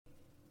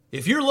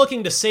If you're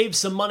looking to save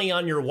some money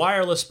on your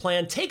wireless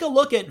plan, take a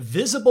look at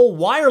Visible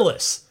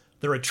Wireless.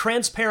 They're a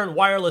transparent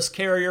wireless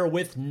carrier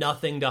with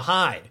nothing to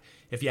hide.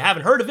 If you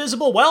haven't heard of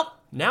Visible, well,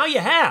 now you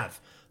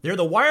have. They're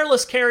the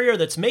wireless carrier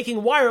that's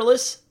making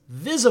wireless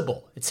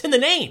visible. It's in the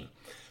name.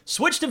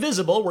 Switch to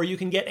Visible, where you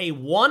can get a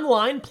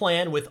one-line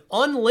plan with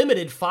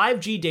unlimited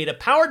 5G data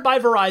powered by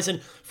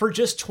Verizon for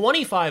just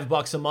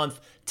 $25 a month,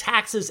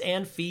 taxes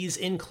and fees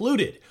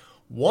included.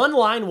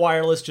 One-line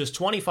wireless, just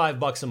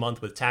 $25 a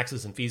month with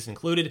taxes and fees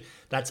included.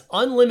 That's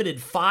unlimited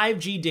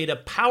 5G data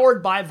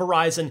powered by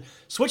Verizon.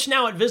 Switch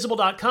now at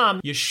Visible.com.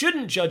 You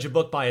shouldn't judge a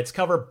book by its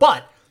cover,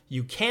 but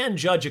you can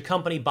judge a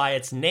company by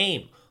its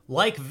name,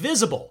 like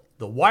Visible,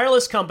 the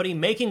wireless company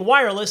making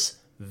wireless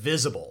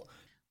visible.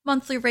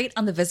 Monthly rate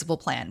on the Visible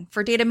plan.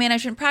 For data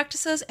management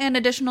practices and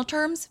additional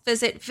terms,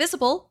 visit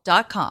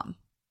Visible.com.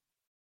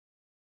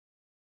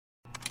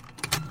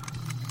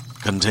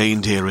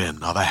 Contained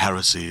herein are the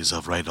heresies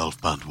of Radolf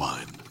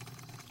Burntwine,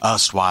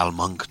 erstwhile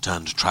monk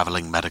turned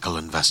traveling medical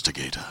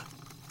investigator.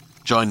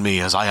 Join me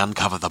as I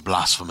uncover the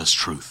blasphemous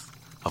truth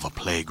of a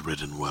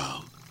plague-ridden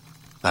world,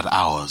 that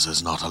ours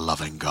is not a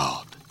loving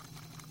God,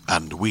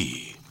 and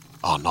we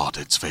are not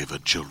its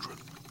favored children.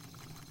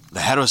 The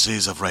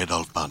heresies of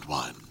Radolf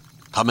Burntwine,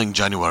 coming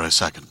January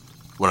 2nd,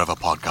 wherever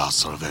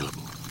podcasts are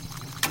available.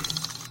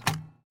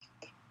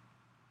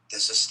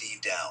 This is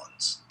Steve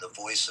Downs, the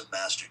voice of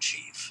Master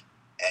Chief,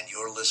 and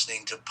you're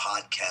listening to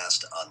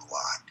Podcast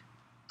Unlocked,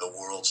 the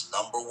world's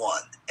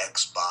 #1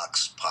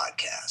 Xbox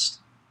podcast.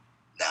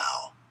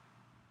 Now,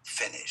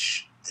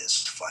 finish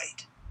this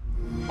fight.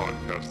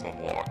 Podcast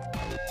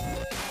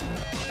Unlocked.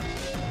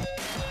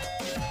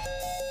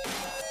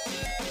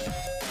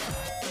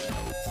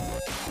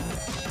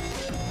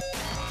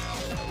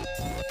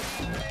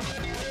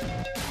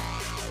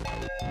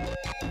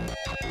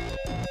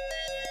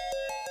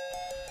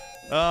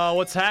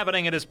 What's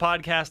happening? It is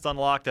Podcast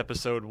Unlocked,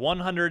 episode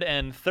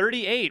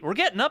 138. We're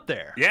getting up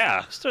there.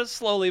 Yeah. Just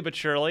slowly but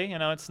surely. You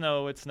know, it's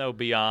no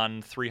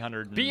beyond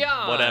 300 and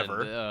Beyond,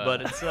 whatever.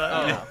 But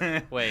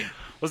it's Wait.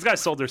 Those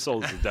guys sold their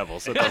souls to the devil,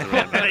 so it doesn't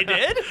really matter. They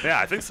did? Yeah,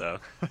 I think so.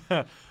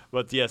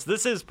 But yes,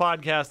 this is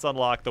Podcast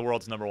Unlocked, the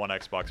world's #1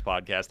 Xbox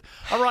podcast.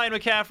 I'm Ryan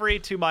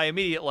McCaffrey. To my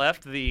immediate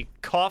left, the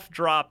cough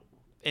drop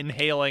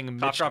inhaling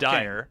Mitch drop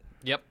Dyer.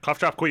 Yep. Cough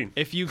drop queen.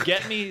 If you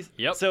get me,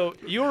 Yep. So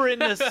you were in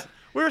this.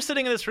 We were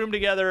sitting in this room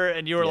together,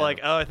 and you were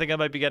like, "Oh, I think I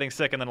might be getting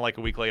sick," and then like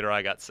a week later,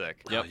 I got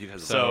sick. Yep. You guys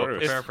are So the worst.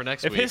 prepare for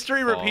next if week.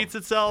 history Fall. repeats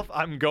itself,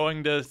 I'm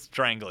going to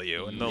strangle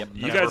you. And they'll Yep.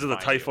 You never guys are the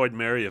find typhoid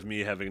Mary of me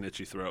having an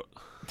itchy throat.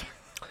 You.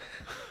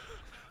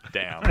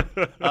 Damn.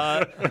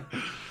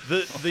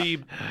 The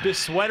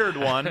besweatered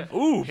one.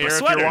 Ooh, here, if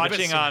besweatered. you're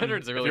watching on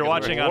Besweatered's a really if you're good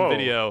watching word. on Whoa.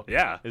 video,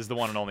 Yeah. is the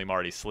one and only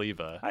Marty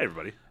Sleva. Hi,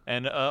 everybody.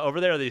 And over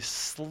there, the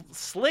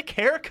slick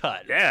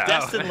haircut. Yeah.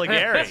 Destin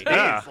Legary.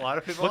 Yeah. A lot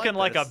of people Looking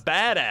like a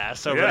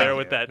badass over Yeah. there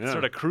with that Yeah.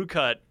 sort of crew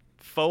cut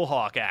faux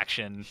hawk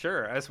action.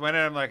 Sure. I just went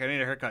in. I'm like, I need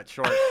a haircut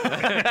short.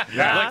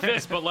 Like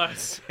this, but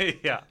less.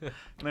 yeah. And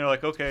they're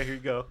like, okay, here you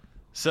go.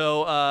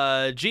 So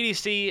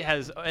GDC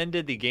has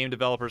ended the Game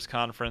Developers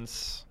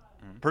Conference.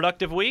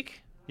 Productive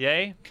week.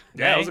 Yay.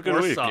 Yeah, it was a good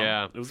Or week. some.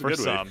 Yeah. It was a For good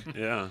some. week.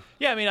 Yeah.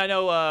 Yeah, I mean, I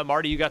know,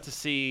 Marty, you got to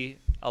see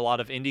a lot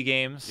of indie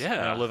games. Yeah.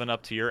 You know, living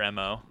up to your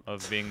MO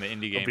of being the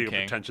indie game Don't be a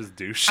king. pretentious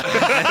douche.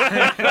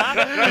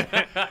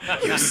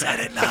 You said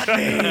it, not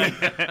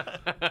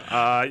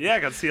me. Yeah, I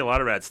got to see a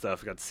lot of rad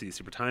stuff. I got to see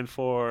Super Time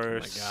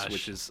Force, gosh.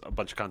 which is a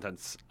bunch of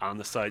contents on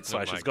the site, Oh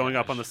 / my is going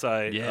up gosh. on the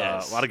site.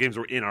 Yes. A lot of games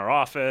were in our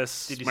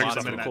office. Did you see Microsoft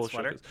some had in a that cool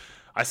sweater?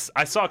 showcase.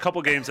 I saw a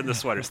couple games in the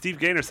sweater. Steve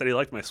Gaynor said he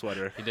liked my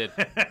sweater. He did.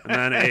 And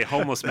then a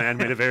homeless man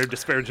made a very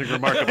disparaging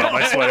remark about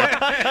my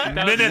sweater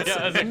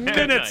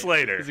minutes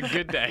later. It was a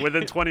good day.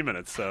 Within 20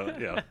 minutes, so,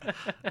 yeah.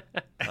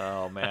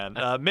 Oh, man.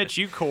 Mitch,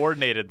 you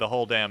coordinated the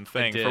whole damn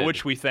thing, I for did.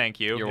 which we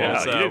thank you. You're Yeah,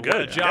 welcome. you did good.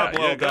 What a job Yeah, you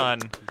well did good. done.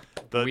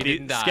 The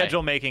didn't die.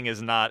 schedule making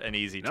is not an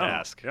easy No,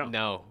 task. yeah.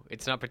 No,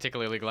 it's not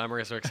particularly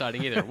glamorous or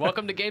exciting either.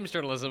 Welcome to games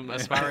journalism,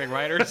 aspiring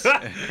writers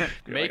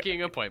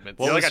making appointments.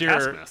 What You're was like a your-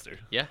 taskmaster.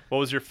 Yeah. What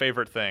was your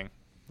favorite thing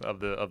of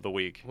the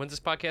week? When's this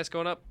podcast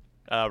going up?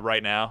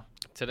 Right now?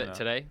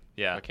 Today?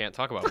 Yeah. I can't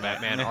talk about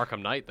Batman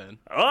Arkham Knight then.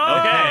 Oh!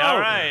 Okay, all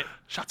right.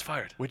 Shots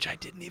fired. Which I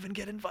didn't even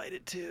get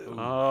invited to.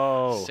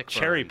 Oh. Sick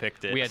Cherry burn.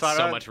 picked it. We had Saw so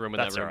that? much room in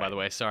that That's room, all by right. the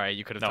way. Sorry,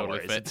 you could have No totally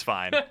worries, fit. it's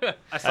fine.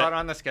 I saw it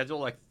on the schedule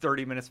like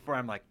 30 minutes before.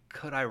 I'm like,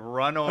 could I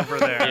run over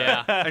there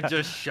Yeah. and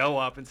just show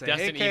up and say,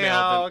 Destin hey, emailed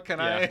K-How, them. can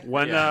Yeah. I?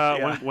 When,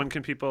 Yeah. when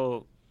can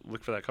people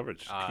look for that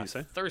coverage? Can you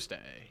say?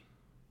 Thursday.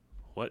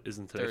 What,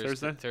 isn't today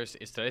Thursday?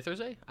 Is today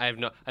Thursday? I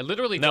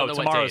literally No, don't know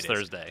what day tomorrow's it is.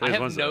 Thursday. I have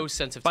Today's no Wednesday.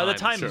 sense of By time. the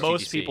time for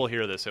most GDC. people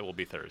hear this, it will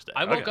be Thursday.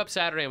 I woke Okay. up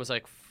Saturday and was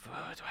like, do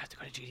I have to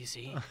go to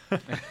GDC?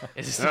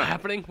 Is this still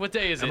happening? What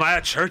day is it? Am I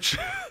at church?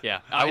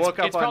 Yeah, I it's, woke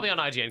up it's on- probably on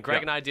IGN. Greg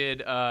Yeah. and I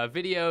did a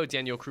video.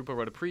 Daniel Krupa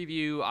wrote a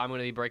preview. I'm going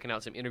to be breaking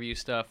out some interview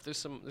stuff.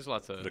 There's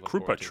lots of The look Krupa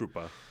forward to.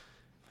 Troopa.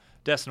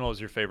 Destin, what was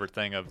your favorite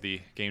thing of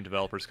the Game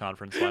Developers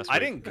Conference last week? I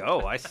didn't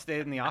go. I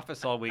stayed in the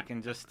office all week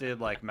and just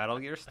did like Metal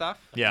Gear stuff.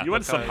 Yeah. You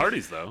went to some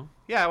parties, though.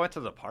 Yeah, I went to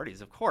the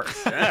parties, of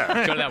course.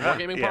 Yeah. Go to that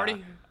wargaming Yeah.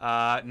 party?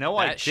 No,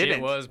 I That shit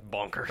didn't. was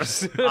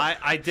bonkers.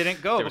 I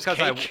didn't go There was because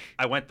cake.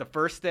 I went the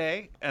first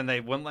day and they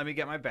wouldn't let me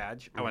get my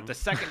badge. I went the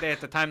second day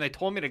at the time they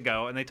told me to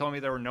go and they told me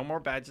there were no more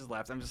badges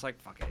left. I'm just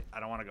like, fuck it, I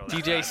don't want to go.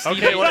 That DJ bad.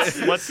 Steve Okay,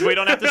 Aoki, let's. We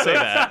don't have to say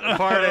that.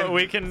 Pardon.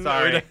 We can.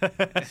 Sorry.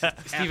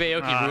 Steve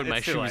Aoki ruined my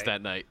it's too shoes late.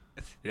 that night.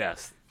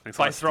 Yes. Thanks a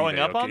By lot, throwing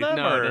Steve up on Aoki. them?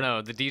 No, or-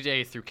 no. The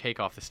DJ threw cake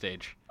off the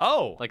stage.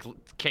 Oh, Like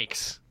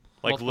cakes.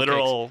 Like Multiple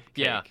literal cakes.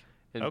 Yeah. cake.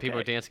 And people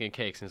Okay. are dancing in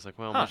cakes. And it's like,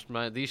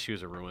 well, these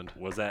shoes are ruined.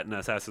 Was that an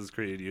Assassin's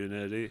Creed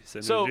Unity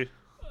synergy? So, Let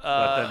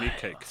them eat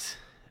cake.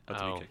 Let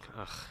them eat Oh, cake.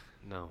 ugh,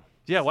 no.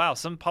 yeah. Wow.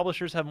 Some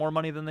publishers have more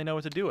money than they know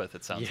what to do with.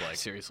 It sounds Yeah, like.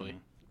 seriously.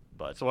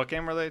 But So what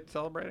game were they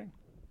celebrating?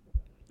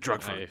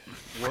 Drug free.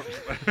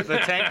 The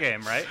tank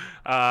game, right?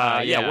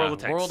 Yeah, World of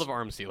Tanks. World of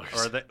Arms Dealers.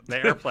 Or the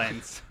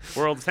airplanes?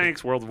 World of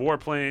Tanks, World of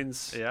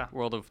Warplanes. Yeah.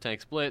 World of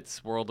Tank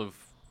Splits. World of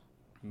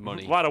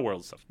Money. A lot of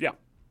world stuff. Yeah.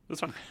 That's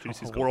fun.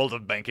 GDC's cool. world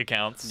of bank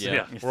accounts.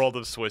 Yeah. World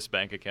of Swiss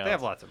bank accounts. They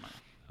have lots of money.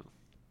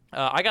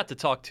 I got to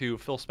talk to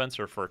Phil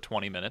Spencer for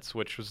 20 minutes,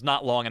 which was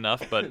not long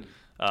enough, but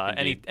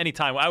any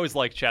time I always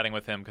like chatting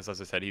with him because, as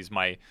I said, he's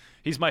my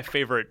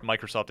favorite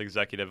Microsoft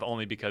executive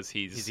only because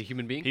He's a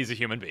human being? He's a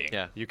human being.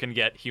 Yeah. You can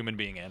get human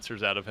being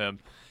answers out of him,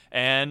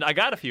 and I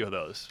got a few of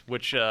those,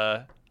 which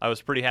I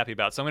was pretty happy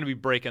about. So I'm going to be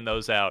breaking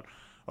those out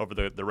over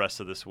the rest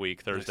of this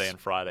week, Thursday and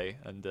Friday,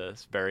 and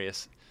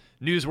various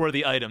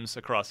newsworthy items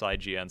across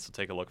IGN. So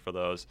take a look for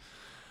those.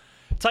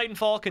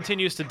 Titanfall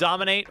continues to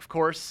dominate, of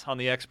course, on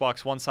the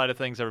Xbox One side of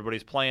things.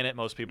 Everybody's playing it.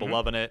 Most people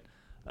loving it.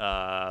 There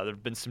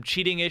have been some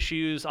cheating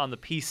issues on the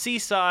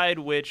PC side,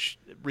 which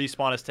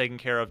Respawn is taking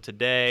care of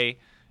today.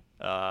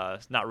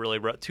 It's not really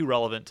too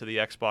relevant to the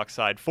Xbox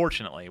side.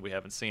 Fortunately, we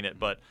haven't seen it.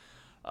 But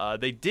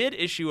they did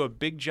issue a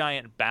big,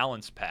 giant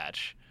balance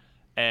patch.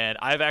 And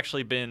I've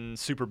actually been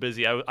super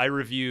busy. I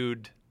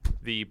reviewed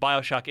the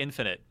BioShock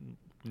Infinite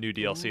new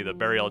DLC, the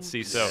Burial at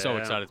Sea. So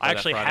excited for I that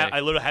actually Friday. I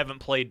literally haven't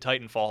played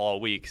Titanfall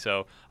all week,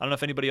 so I don't know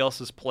if anybody else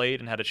has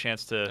played and had a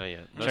chance to Not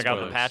yet. No check out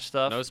the spoilers. patch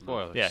stuff. No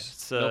spoilers. Yeah,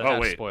 it's, no oh, patch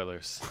wait.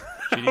 spoilers.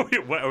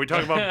 What, are we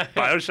talking about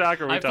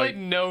Bioshock? Or are we I played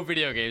talking? no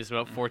video games in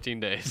about 14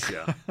 days.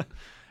 Yeah.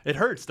 It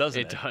hurts,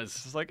 doesn't It it? does.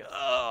 It's like,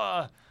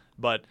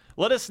 But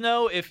let us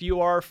know if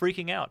you are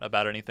freaking out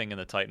about anything in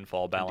the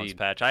Titanfall balance Indeed.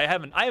 patch. I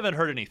haven't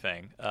heard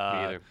anything. Me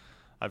either.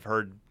 I've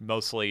heard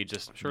mostly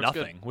just sure it's good.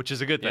 nothing, which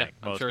is a good Yeah, thing.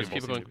 I'm Most sure it's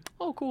people people seem going,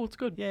 oh, cool, it's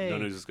good. Yay. No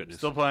news is good news.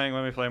 Still playing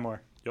when we play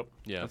more. Yep.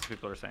 Yeah. That's what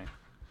people are saying.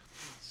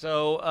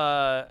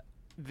 So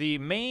the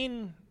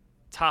main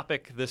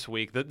topic this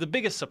week, the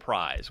biggest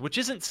surprise, which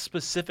isn't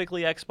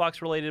specifically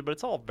Xbox related, but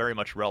it's all very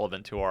much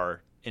relevant to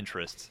our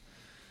interests,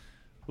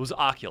 was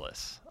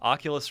Oculus.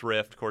 Oculus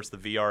Rift, of course, the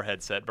VR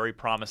headset, very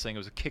promising. It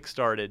was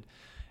kickstarted,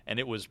 and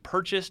it was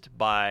purchased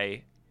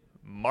by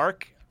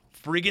Mark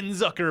friggin'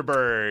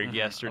 Zuckerberg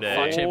yesterday.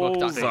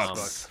 Facebook.com.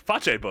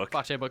 Facebook.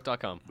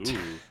 Facebook.com. Ooh.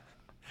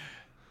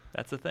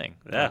 That's the thing.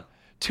 Yeah.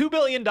 $2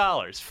 billion,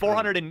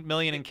 $400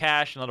 million in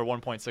cash, another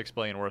 $1.6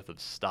 billion worth of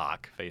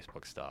stock,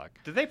 Facebook stock.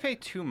 Did they pay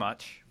too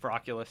much for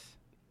Oculus?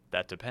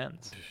 That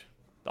depends.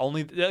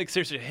 Only, like,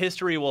 seriously,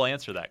 history will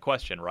answer that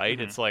question, right?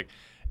 It's like,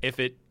 if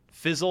it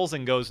fizzles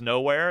and goes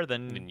nowhere,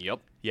 then Yep.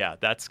 yeah,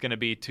 that's going to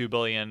be $2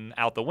 billion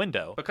out the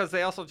window Because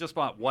they also just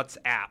bought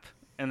WhatsApp,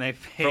 and they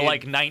paid for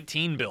like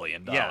 $19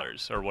 billion Yeah.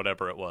 or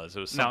whatever it was. It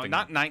was no, something.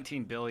 not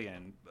 19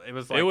 billion. It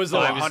was like It was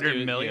like-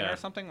 500 million yeah. or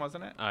something,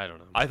 wasn't it? I don't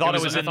know. I thought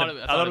it was. I in thought the-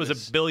 it- I thought it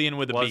was a billion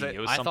with a Was B. it?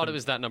 Was I thought something- it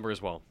was that number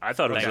as well. I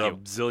thought it was Thank a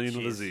you. zillion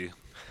with a Jeez. Z.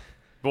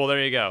 Well,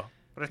 there you go.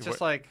 But it's just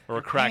like We're a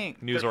they're crack paying-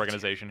 news they're-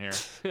 organization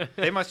here.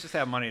 They must just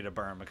have money to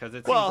burn because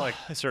it seems Well, like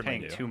I certainly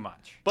paying do. too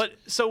much. But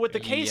so with the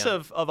case Yeah.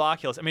 of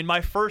Oculus, I mean,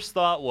 my first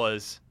thought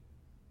was,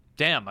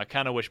 damn, I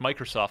kind of wish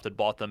Microsoft had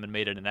bought them and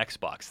made it an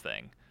Xbox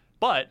thing.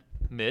 But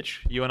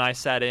Mitch, you and I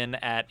sat in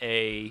at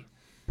a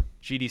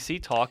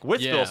GDC talk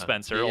with Yeah, Phil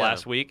Spencer yeah.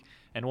 last week,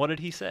 and what did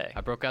he say?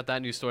 I broke out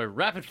that news story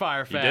rapid fire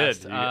You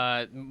fast. did.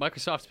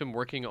 Microsoft's been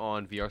working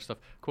on VR stuff,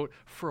 quote,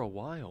 for a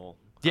while.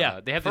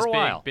 Yeah, they have for this a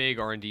while. big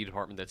R&D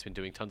department that's been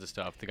doing tons of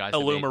stuff. The guys that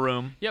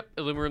Illumaroom. Yep,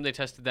 Illumaroom. They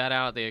tested that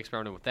out. They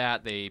experimented with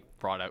that. They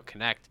brought out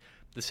Kinect.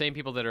 The same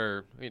people that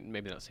are,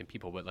 maybe not the same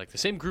people, but like the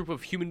same group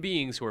of human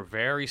beings who are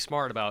very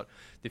smart about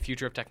the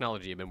future of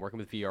technology have been working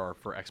with VR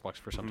for Xbox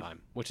for some time,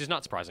 which is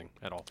not surprising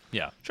at all.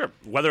 Yeah. Sure.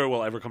 Whether it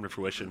will ever come to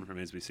fruition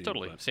remains to be seen.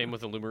 Totally. but- Same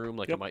with Illumaroom.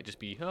 Like, Yep. it might just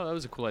be, oh, that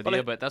was a cool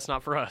idea, but that's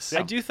not for us.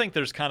 I do think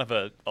there's kind of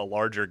a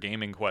larger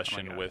gaming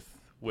question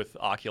with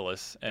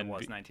Oculus It and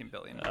was 19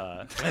 billion.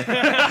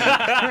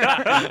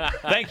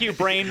 thank you,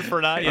 brain,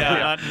 for not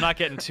not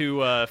getting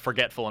too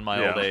forgetful in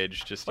my old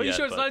age. Just Are you yet,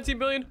 sure it's but 19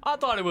 billion? I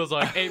thought it was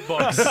like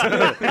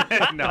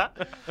 $8. no.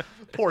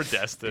 poor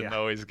Destin Yeah.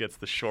 always gets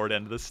the short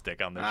end of the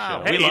stick on this Oh.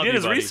 show. Hey, We he love did you,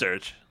 his buddy.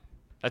 research.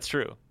 That's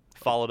true.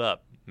 Followed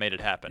up, made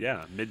it happen.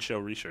 Yeah, mid-show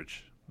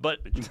research. But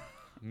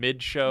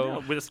mid-show,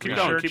 Yeah, we just keep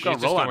research, going, keep going.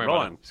 Just Roll don't on, worry roll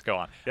about on. Just go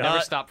on. Never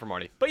stop for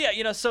Marty. But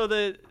yeah, so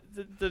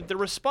the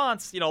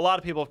response, a lot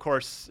of people, of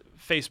course,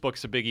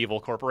 Facebook's a big evil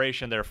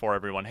corporation, therefore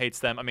everyone hates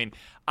them. I mean,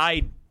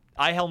 I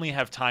only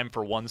have time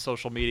for one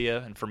social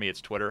media, and for me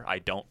it's Twitter. I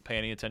don't pay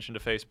any attention to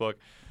Facebook.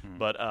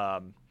 But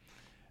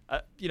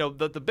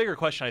the bigger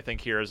question I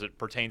think here as it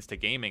pertains to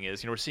gaming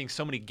is, we're seeing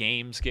so many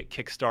games get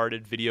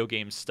kickstarted, video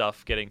game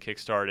stuff getting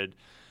kickstarted.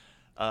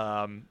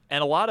 And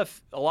a lot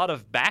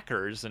of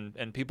backers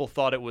and people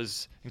thought it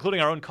was, including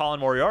our own Colin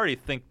Moriarty,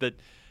 think that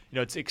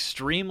it's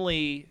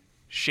extremely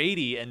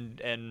shady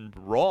and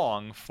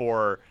wrong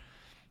for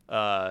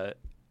Oculus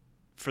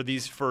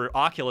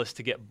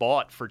to get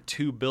bought for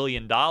 $2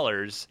 billion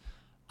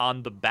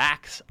on the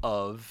backs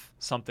of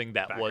something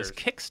that was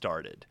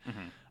kickstarted.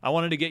 I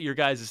wanted to get your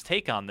guys'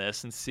 take on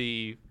this and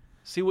see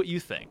what you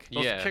think.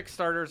 Those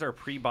Kickstarters are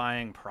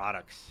pre-buying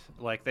products.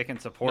 Like, they can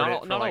support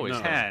it for not like always,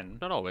 10.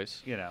 Not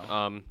always.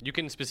 You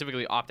can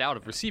specifically opt out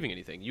of receiving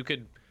anything. You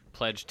could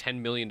pledge $10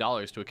 million to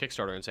a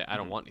Kickstarter and say, I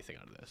don't want anything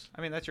out of this.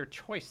 I mean, that's your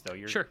choice, though.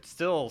 You're Sure.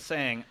 still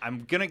saying,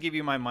 I'm going to give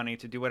you my money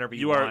to do whatever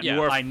you want.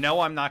 I know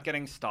I'm not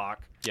getting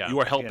stock. Yeah. You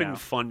are helping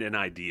fund an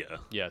idea.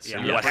 Yes. Yeah.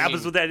 And what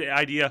happens with that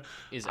idea,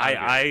 Is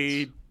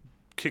I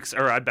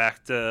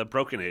backed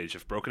Broken Age.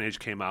 If Broken Age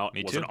came out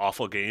and was too. an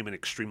awful game and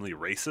extremely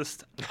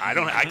racist, I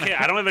don't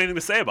have anything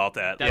to say about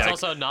that. That's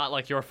also not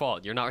like your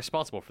fault. You're not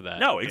responsible for that.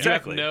 No,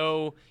 exactly. You have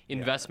no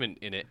investment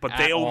in it. But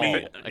they owe all,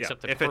 me.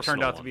 except If it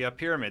turned out to be a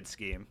pyramid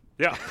scheme.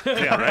 Yeah,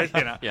 right.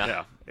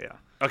 Yeah.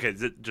 Okay,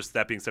 just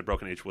that being said,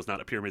 Broken Age was not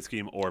a pyramid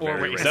scheme or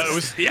very racist.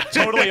 racist. That was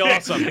totally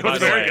awesome. It was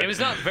very good. It was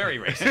not very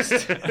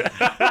racist.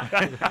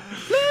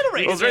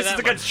 It was racist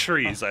against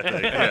trees, I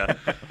think. Yeah.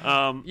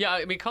 Yeah,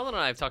 I mean, Colin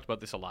and I have talked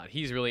about this a lot.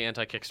 He's really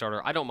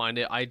anti-Kickstarter. I don't mind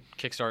it. I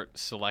kickstart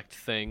select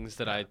things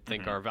that I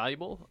think are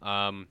valuable.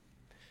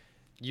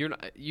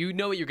 You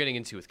know what you're getting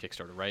into with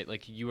Kickstarter, right?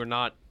 Like, you are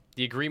not.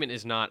 The agreement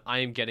is not, I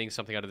am getting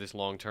something out of this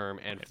long term,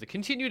 and for the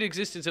continued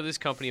existence of this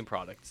company and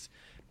products.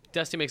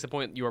 Dusty makes the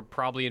point you are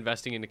probably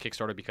investing into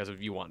Kickstarter because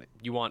you want it.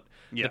 You want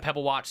the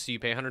Pebble Watch, so you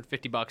pay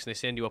 $150 and they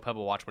send you a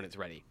Pebble Watch when it's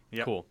ready.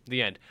 Yep. Cool.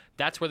 The end.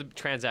 That's where the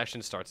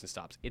transaction starts and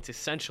stops. It's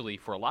essentially,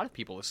 for a lot of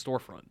people, a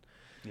storefront.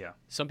 Yeah.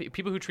 Some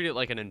people who treat it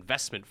like an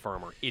investment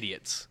firm are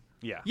idiots.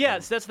 Yeah. Yeah,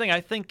 that's the thing.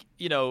 I think,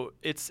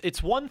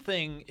 it's one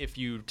thing if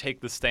you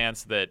take the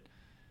stance that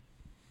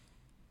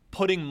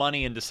putting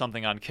money into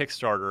something on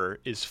Kickstarter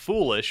is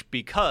foolish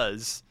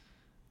because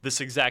this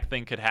exact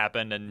thing could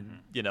happen, and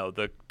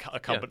the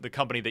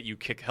company that you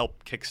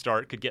help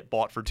kickstart could get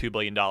bought for $2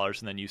 billion, and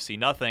then you see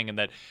nothing. And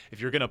that if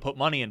you're going to put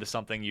money into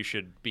something, you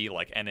should be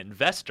like an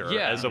investor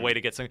as a way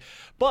to get something.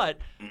 But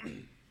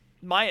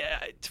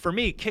for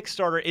me,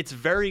 Kickstarter, it's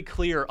very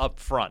clear up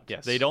front.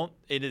 Yes.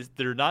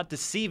 They're not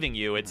deceiving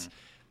you. It's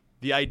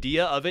the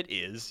idea of it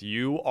is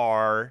you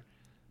are.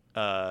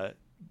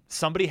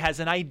 Somebody has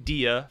an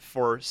idea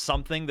for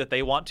something that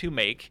they want to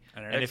make,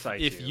 and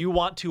if you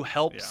want to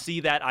help see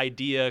that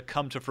idea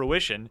come to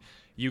fruition,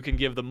 you can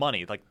give them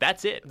money. Like,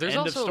 that's it. There's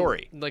End also, of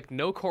story. like,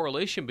 no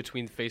correlation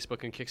between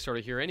Facebook and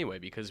Kickstarter here anyway,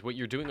 because what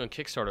you're doing on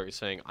Kickstarter is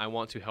saying, I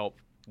want to help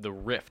the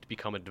Rift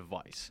become a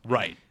device.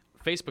 Right.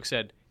 Facebook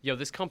said,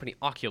 this company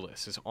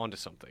Oculus is onto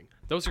something.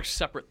 Those are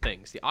separate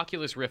things. The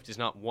Oculus Rift is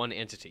not one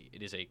entity.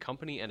 It is a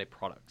company and a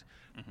product.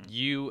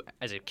 You,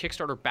 as a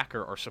Kickstarter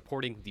backer, are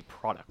supporting the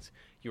product.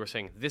 You are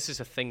saying, this is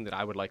a thing that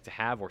I would like to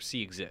have or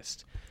see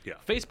exist. Yeah.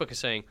 Facebook is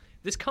saying,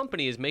 this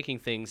company is making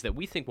things that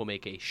we think will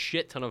make a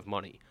shit ton of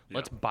money.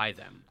 Let's buy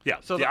them. Yeah,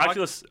 so the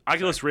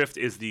Oculus Rift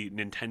is the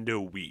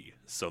Nintendo Wii.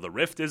 So the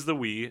Rift is the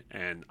Wii,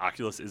 and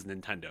Oculus is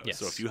Nintendo. Yes.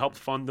 So if you help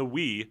fund the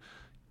Wii,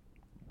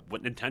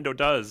 what Nintendo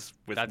does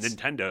with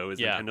Nintendo is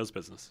Nintendo's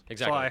business.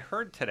 Exactly. So I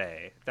heard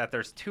today that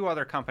there's two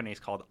other companies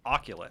called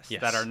Oculus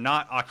that are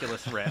not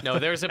Oculus Rift. No,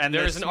 there's an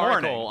this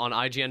article morning-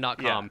 on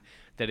IGN.com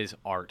that is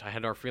art. I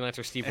had our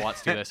freelancer Steve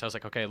Watts do this. I was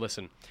like, okay,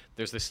 listen,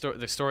 there's this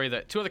the story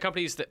that two other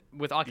companies that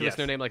with Oculus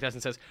no name like that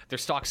and says their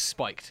stock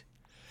spiked.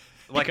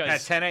 Like Because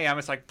at 10 a.m.,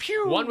 it's like,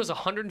 pew! one was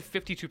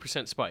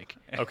 152% spike.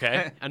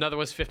 Okay. Another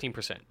was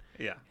 15%.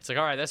 Yeah. It's like,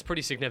 all right, that's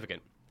pretty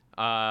significant.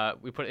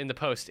 We put in the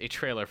post a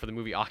trailer for the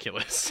movie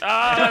Oculus.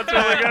 Ah, that's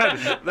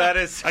really good. That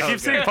is so I keep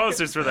good. seeing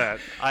posters for that.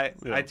 I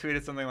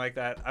tweeted something like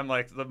that. I'm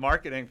like, the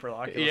marketing for the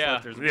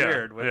Oculus Rift is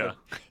weird with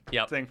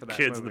the thing for that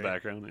Kids movie. in the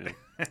background.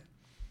 Yeah.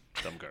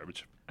 Dumb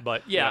garbage.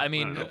 But I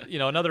mean,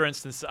 another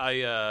instance.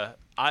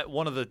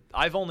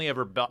 I've only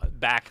ever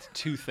backed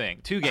two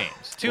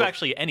games,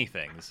 actually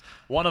anythings.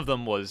 One of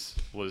them was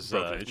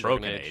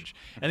Broken Age,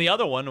 and the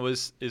other one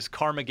is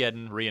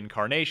Carmageddon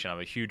Reincarnation. I'm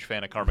a huge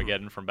fan of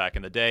Carmageddon from back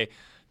in the day.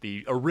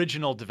 The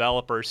original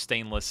developer,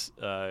 Stainless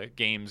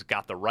Games,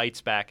 got the rights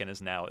back and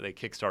they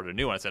kickstarted a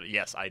new one. I said,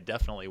 yes, I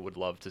definitely would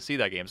love to see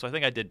that game. So I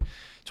think I did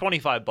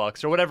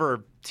 $25 or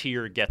whatever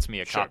tier gets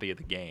me a copy of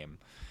the game.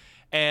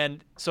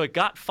 And so it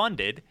got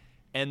funded,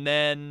 and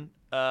then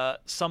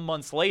some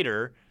months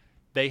later,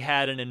 they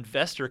had an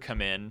investor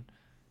come in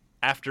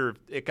after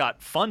it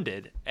got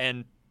funded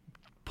and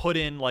put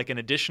in like an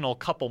additional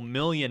couple $1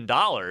 million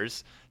to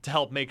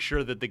help make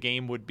sure that the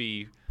game would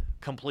be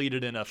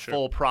completed in a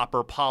full,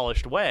 proper,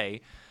 polished way.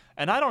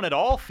 And I don't at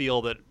all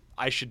feel that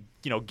I should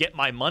get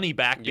my money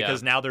back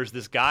because now there's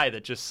this guy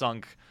that just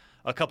sunk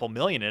a couple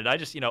million in it. I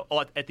just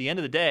at the end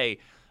of the day,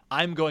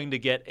 I'm going to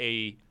get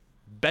a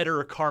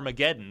better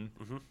Carmageddon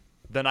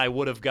than I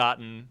would have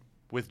gotten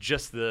with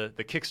just the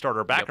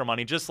Kickstarter backer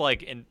money. Just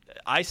like, and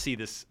I see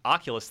this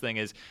Oculus thing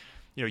as,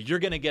 you're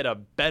going to get a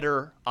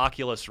better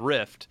Oculus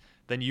Rift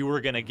than you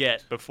were going to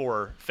get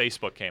before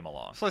Facebook came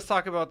along. So let's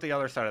talk about the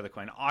other side of the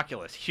coin.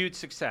 Oculus, huge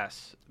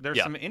success.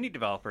 There's some indie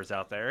developers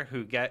out there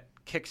who get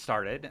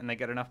kickstarted and they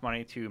get enough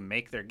money to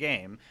make their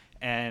game,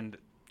 and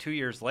 2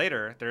 years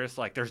later, there's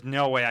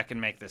no way I can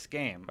make this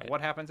game. Right.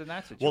 What happens in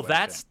that situation? Well,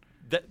 that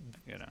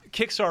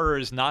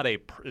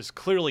Kickstarter is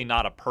clearly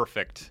not a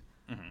perfect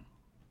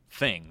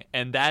thing,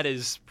 and that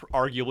is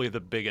arguably the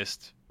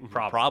biggest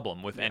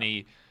problem with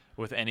any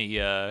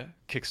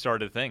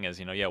Kickstarted thing. Is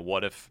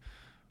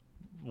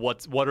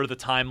what are the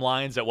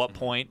timelines? At what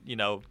point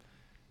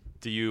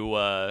do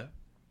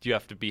you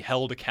have to be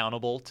held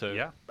accountable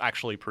to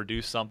actually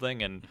produce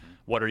something, and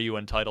what are you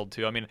entitled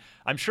to? I mean,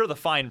 I'm sure the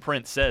fine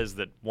print says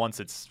that once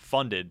it's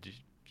funded,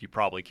 you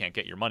probably can't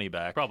get your money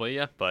back. Probably,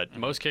 yeah. But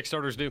most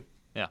Kickstarters do.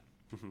 Yeah.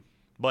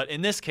 But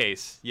in this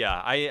case,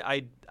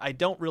 I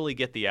don't really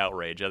get the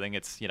outrage. I think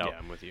it's Yeah,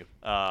 I'm with you.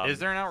 Is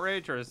there an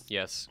outrage or is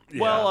Yes.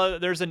 Well,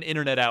 there's an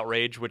internet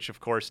outrage, which of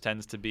course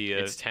tends to be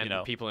It's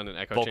 10 people in an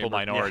echo vocal chamber.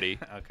 minority.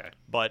 Yeah. Okay.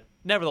 But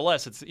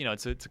nevertheless, it's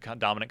it's a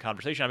dominant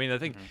conversation. I mean, I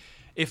think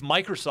if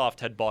Microsoft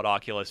had bought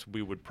Oculus,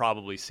 we would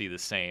probably see the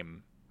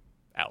same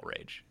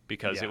outrage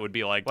because it would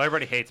be like, well,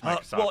 everybody hates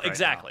Microsoft. well, right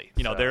exactly.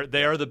 now,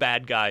 They're the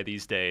bad guy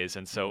these days,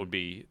 and so it would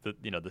be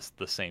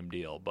the same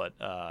deal. But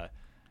at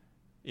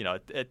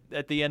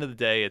the end of the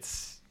day,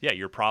 it's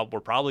we're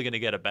probably going to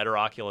get a better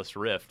Oculus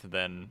Rift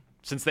than,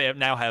 since they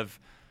now have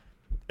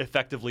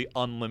effectively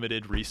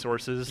unlimited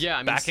resources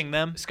backing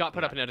them. Scott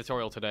put up an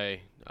editorial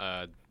today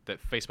that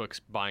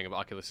Facebook's buying of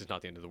Oculus is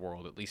not the end of the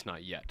world, at least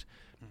not yet.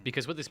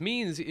 Because what this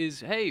means is,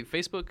 hey,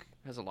 Facebook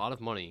has a lot of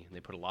money, and they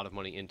put a lot of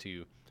money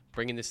into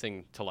bringing this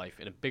thing to life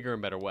in a bigger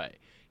and better way.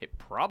 It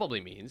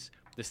probably means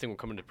this thing will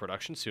come into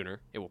production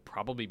sooner, it will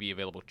probably be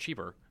available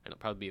cheaper, and it'll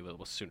probably be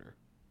available sooner.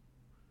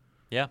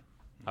 Yeah,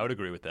 I would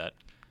agree with that.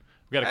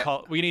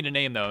 We need a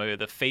name though. Maybe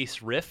the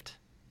Face Rift.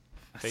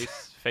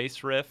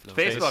 Face Rift.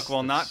 Facebook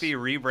will not be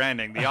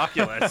rebranding the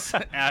Oculus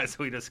as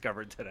we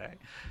discovered today.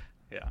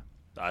 Yeah.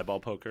 Eyeball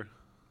poker.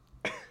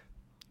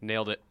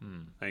 Nailed it.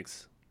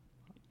 Thanks.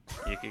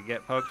 You could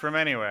get poked from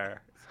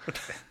anywhere.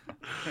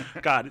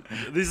 God,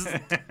 this is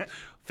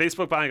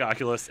Facebook buying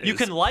Oculus. You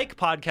can like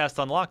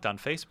Podcast Unlocked on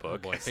Facebook. Oh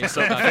boy.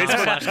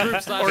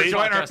 Facebook.com/group/ Or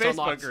join our Podcast Facebook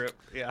Unlocked. group.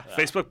 Yeah.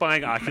 Facebook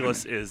buying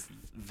Oculus is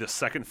the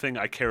second thing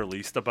I care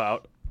least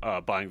about.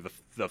 Buying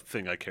the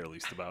thing I care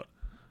least about.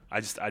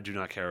 I do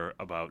not care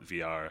about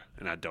VR,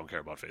 and I don't care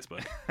about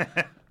Facebook.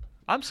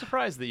 I'm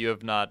surprised that you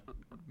have not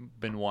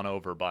been won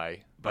over by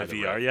By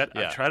the VR Rift. yet?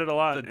 Yeah. I've tried it a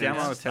lot. The and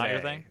demo it's not your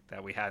today thing?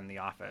 that we had in the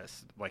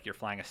office, like you're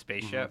flying a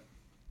spaceship,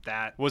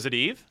 that Was it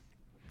Eve?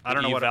 I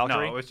don't know Eve what.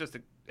 Valkyrie? No, it was just.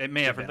 It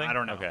may have been. Different thing? I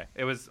don't know. Okay.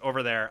 It was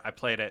over there. I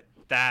played it.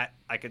 That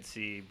I could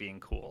see being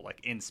cool,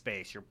 like in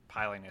space. You're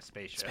piloting a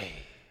spaceship.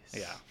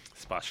 Yeah.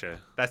 Spasha.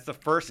 That's the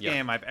first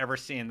game I've ever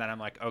seen that I'm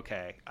like,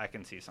 okay, I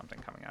can see something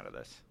coming out of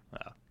this.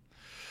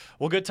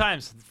 Well, good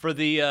times for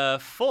the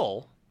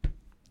full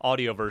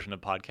audio version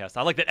of podcast.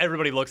 I like that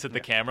everybody looks at the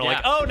camera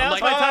like, oh, now's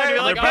like, my time to be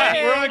like, they're back.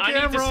 hey, We're on I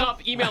need to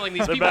stop emailing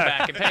these people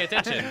back and pay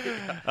attention.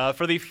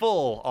 For the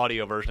full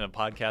audio version of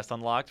Podcast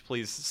Unlocked,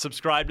 please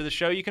subscribe to the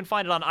show. You can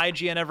find it on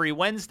IGN every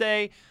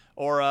Wednesday,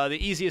 or the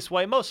easiest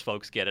way, most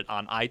folks get it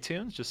on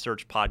iTunes. Just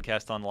search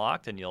Podcast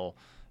Unlocked, and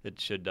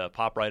it should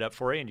pop right up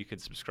for you, and you can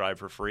subscribe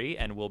for free,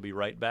 and we'll be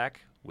right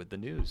back with the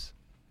news.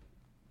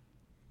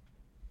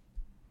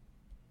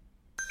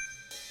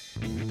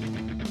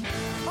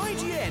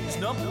 IGN's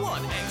 #1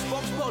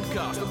 Xbox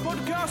podcast, the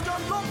Podcast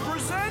Unlocked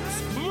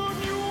presents the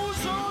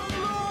News Unlocked!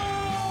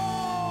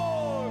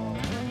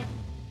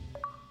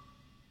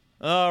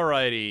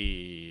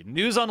 Alrighty,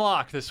 News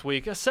Unlocked this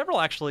week. Several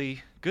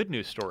actually good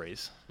news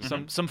stories.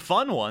 Some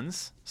fun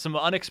ones, some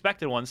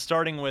unexpected ones,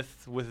 starting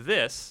with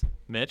this,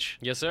 Mitch.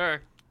 Yes,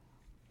 sir.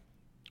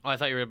 Oh, I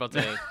thought you were about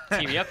to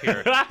tee me up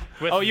here.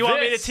 Oh, you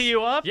want me to tee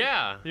you up?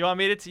 Yeah. You want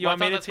me to tee you Well, I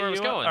want me thought to that's tee where I you was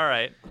up? going.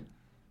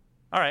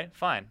 All right,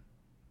 fine.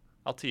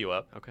 I'll tee you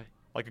up. Okay.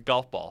 Like a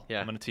golf ball. Yeah.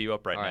 I'm going to tee you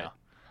up right All now. right.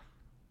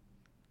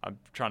 I'm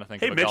trying to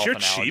think Hey, of a Mitch, golf you're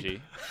analogy.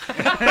 cheap.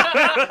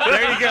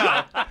 There you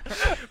go.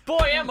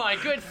 Boy, am I.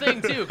 Good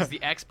thing, too, because the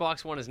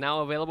Xbox One is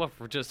now available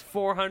for just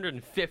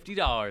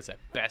 $450 at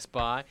Best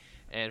Buy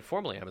and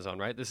formerly Amazon,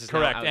 right? This is now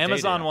Correct. outdated.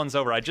 Amazon one's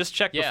over. I just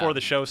checked Yeah. before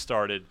the show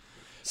started.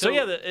 So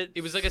yeah,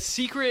 it was like a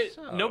secret.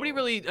 Nobody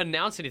really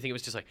announced anything. It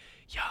was just like,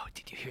 yo,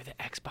 did you hear the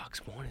Xbox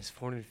One is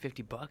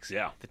 $450?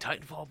 Yeah. The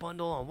Titanfall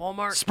bundle on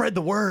Walmart. spread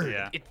the word.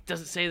 Yeah. It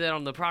doesn't say that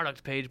on the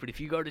product page, but if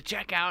you go to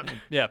checkout,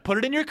 Yeah, put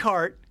it in your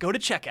cart. Go to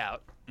checkout.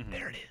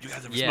 There it is. You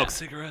guys ever Yeah. smoke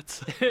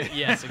cigarettes?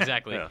 yes,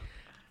 exactly. Yeah.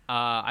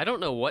 I don't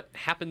know what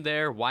happened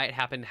there, why it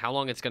happened, how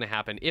long it's going to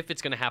happen, if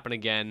it's going to happen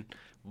again.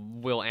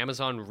 Will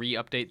Amazon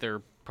re-update their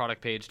product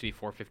page to be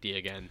 $450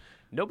 again?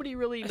 Nobody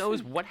really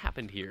knows what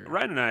happened here.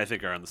 Ryan and I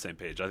think, are on the same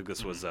page. I think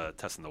this was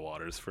testing the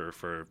waters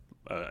for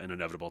an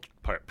inevitable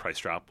price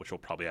drop, which will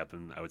probably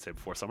happen, I would say,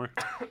 before summer.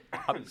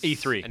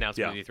 E3.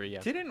 Announcement Yeah. at E3, yeah.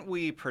 Didn't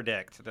we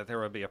predict that there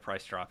would be a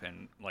price drop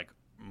in like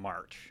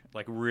March,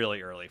 like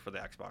really early for the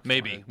Xbox?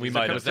 Maybe. One? We To-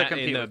 might to have. Was that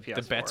compete in with the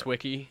PS4. Bets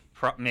Wiki?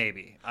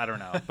 Maybe. I don't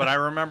know. But I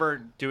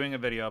remember doing a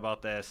video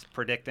about this,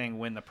 predicting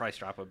when the price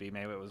drop would be.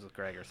 Maybe it was with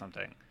Greg or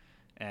something.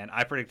 And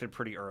I predicted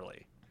pretty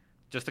early,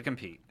 just to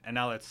compete. And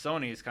now that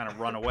Sony's kind of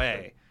run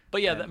away,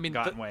 But yeah, and I mean,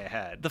 gotten way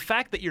ahead the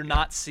fact that you're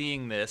not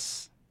seeing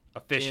this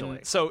officially.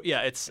 so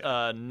yeah, it's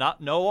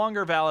no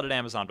longer valid at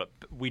Amazon, but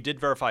we did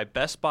verify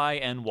Best Buy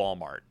and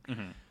Walmart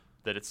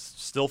that it's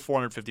still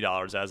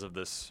 $450 as of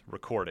this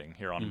recording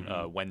here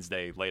on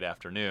Wednesday late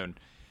afternoon.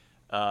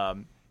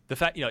 The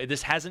fact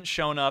this hasn't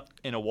shown up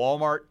in a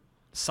Walmart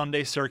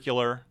Sunday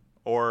circular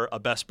or a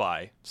Best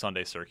Buy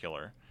Sunday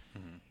circular.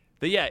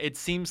 But yeah, it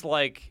seems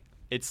like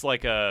it's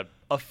like a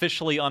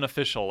officially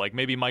unofficial. Like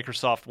maybe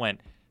Microsoft went,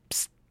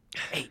 Psst,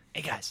 hey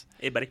guys,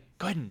 Hey, buddy.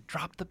 go ahead and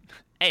drop the.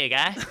 Hey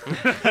guy.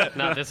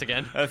 Not this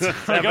again.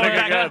 We're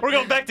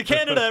going back to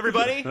Canada,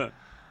 everybody.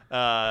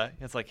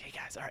 It's like, hey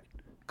guys, all right,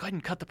 go ahead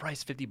and cut the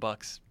price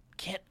 $50.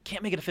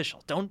 Can't make it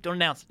official. Don't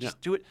announce it.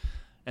 Just do it,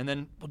 and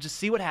then we'll just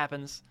see what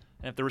happens.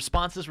 And if the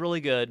response is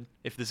really good,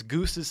 if this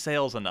gooses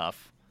sales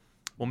enough,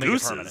 we'll make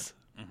it permanent.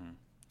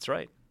 That's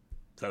right.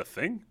 Is that a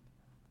thing?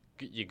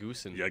 You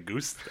goosing. Yeah,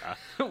 goose.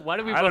 Why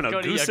do we I both don't know.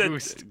 go to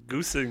Goosing,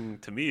 goosing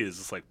to me is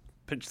just like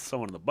pinch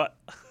someone in the butt.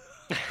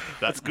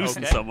 That's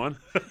Goosing okay. someone.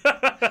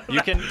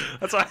 You can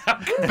That's why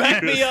I'm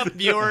back me confused. up,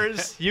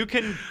 viewers. You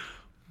can.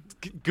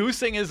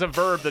 Goosing is a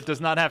verb that does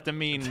not have to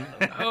mean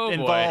Oh, boy.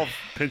 involve.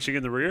 Pinching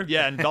in the rear?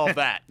 Yeah, involve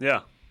that.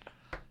 Yeah.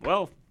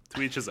 Well,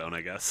 to each his own,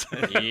 I guess.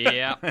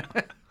 Yeah.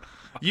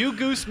 You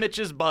goose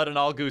Mitch's butt and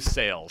I'll goose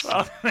sales.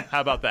 How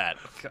about that?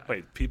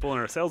 Wait, people in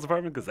our sales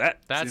department? Because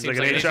that That seems seems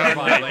like like an a HR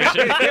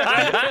violation.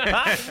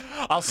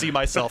 I'll see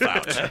myself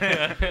out.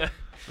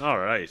 All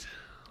right.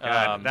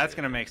 God, that's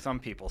going to make some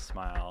people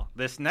smile.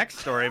 This next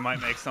story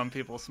might make some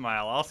people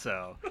smile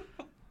also.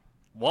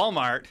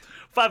 Walmart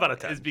 5 out of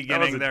 10. is That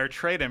beginning was a- their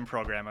trade-in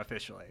program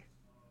officially.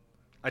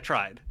 I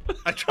tried to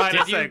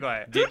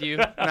segue. Did you?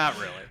 Not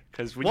really.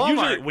 Because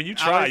Walmart, when you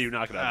try, I was- you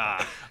knock it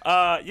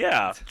out.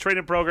 Yeah,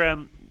 trade-in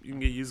program. You can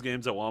get used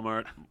games at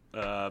Walmart.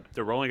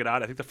 They're rolling it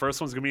out. I think the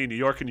first one's going to be in New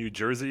York and New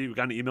Jersey. We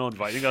got an email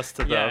inviting us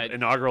to the Yeah.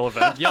 inaugural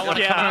event. Y'all want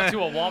to come out to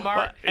a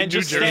Walmart And New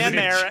just Jersey, stand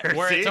New there. Jersey.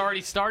 where it's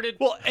already started?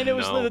 Well, and it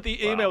was No.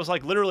 the email was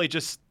like literally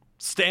just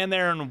stand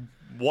there and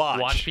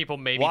watch. Watch people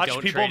maybe watch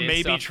don't people trade in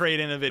maybe stuff.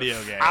 trade in a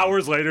video game.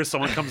 Hours later,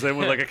 someone comes in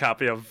with like a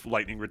copy of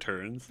Lightning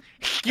Returns.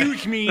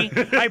 Excuse me,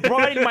 I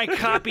brought in my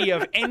copy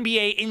of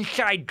NBA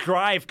Inside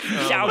Drive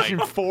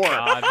 2004.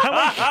 God. How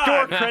much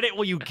store credit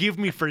will you give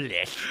me for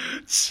this?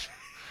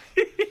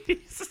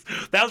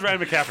 That was Ryan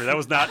McCaffrey. That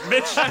was not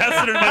Mitch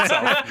Tessiter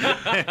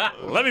myself.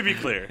 Let me be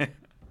clear.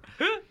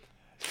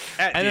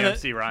 At And then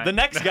DMC, Ryan. the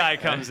next guy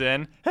comes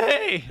in.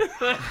 Hey,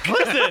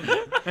 listen,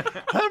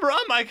 I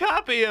brought my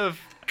copy of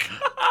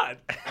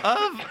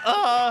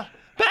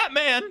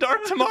Batman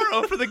Dark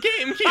Tomorrow for the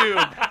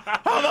GameCube.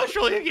 How much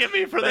will you give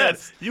me for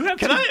this? You have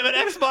Can two, I have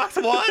an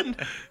Xbox One?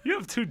 You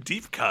have 2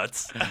 deep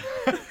cuts.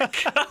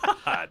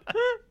 God.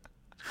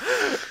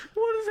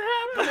 What is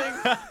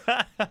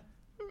happening?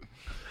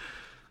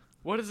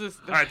 What is this?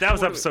 All right, that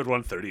was episode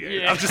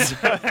 138. Yeah. I'm just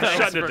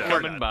shutting it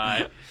coming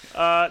down.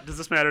 by. Does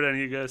this matter to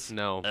any of you guys?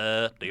 No.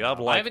 Do you have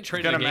I like haven't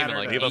traded a gonna game in matter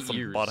like to give us 8 some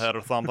years. butthead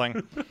or something?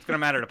 It's going to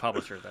matter to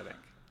publishers, I think.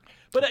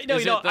 But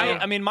Is it, though?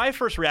 I mean, my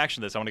first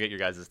reaction to this, I want to get your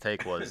guys'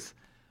 take was,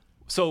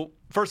 so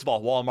first of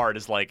all, Walmart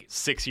is like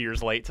 6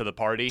 years late to the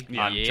party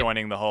on Yeah.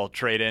 joining the whole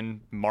trade-in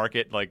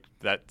market, like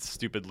that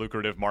stupid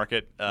lucrative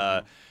market.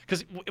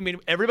 Because I mean,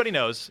 everybody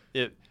knows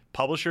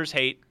publishers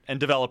hate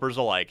and developers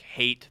alike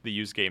hate the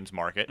used games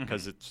market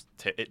because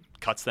it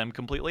cuts them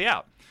completely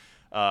out.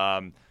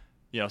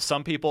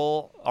 Some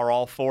people are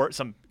all for it.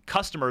 Some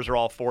customers are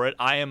all for it.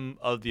 I am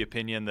of the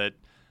opinion that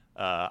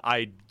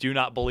I do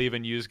not believe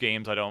in used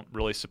games. I don't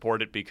really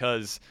support it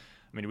because,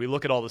 I mean, we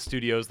look at all the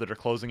studios that are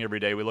closing every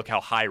day. We look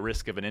how high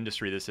risk of an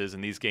industry this is,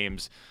 and these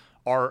games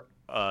are,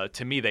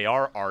 to me, they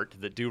are art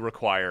that do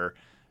require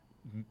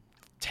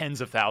tens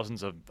of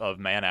thousands of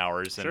man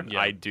hours, and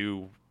I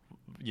do,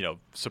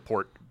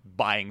 support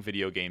buying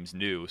video games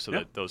new so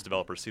that those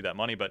developers see that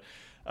money.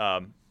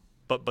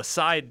 But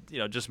beside,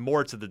 just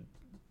more to the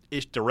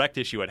direct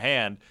issue at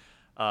hand,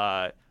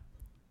 a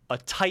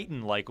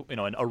titan like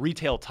a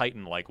retail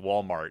titan like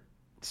Walmart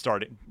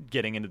started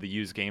getting into the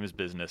used games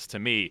business, to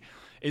me,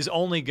 is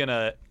only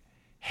gonna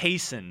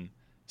hasten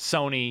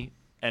Sony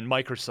and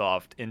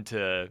Microsoft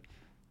into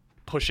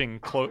pushing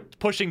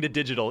to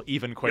digital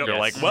even quicker. Yes,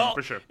 Like, well,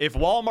 for sure. if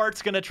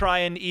Walmart's gonna try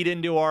and eat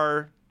into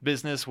our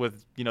business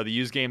with the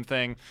used game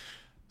thing,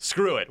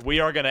 screw it.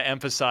 We're gonna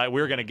emphasize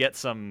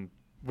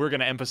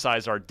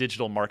our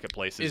digital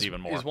marketplaces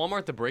even more. Is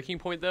Walmart the breaking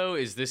point, though?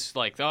 Is this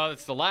like, oh,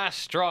 it's the last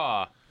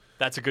straw?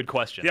 That's a good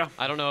question. Yeah.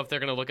 I don't know if they're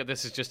going to look at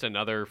this as just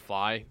another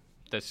fly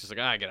that's just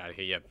like, get out of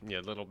here, you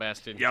little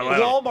bastard. Yeah,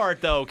 well, Walmart,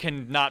 though,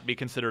 cannot be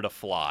considered a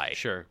fly.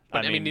 Sure. But I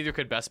I mean, mean, neither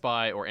could Best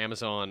Buy or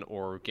Amazon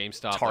or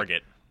GameStop.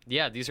 Target.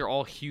 Yeah, these are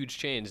all huge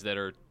chains that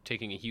are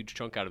taking a huge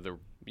chunk out of their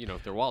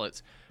their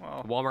wallets.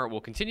 Well, Walmart will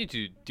continue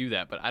to do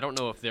that, but I don't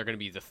know if they're going to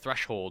be the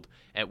threshold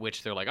at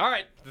which they're like, all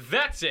right,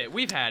 that's it,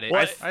 we've had it.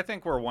 I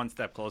think we're one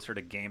step closer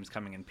to games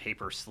coming in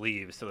paper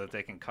sleeves so that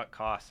they can cut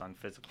costs on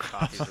physical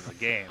copies of the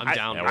game. I'm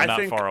down. Yeah, we're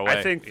not far away.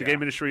 I think the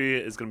game industry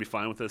is going to be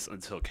fine with this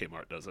until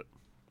Kmart does it.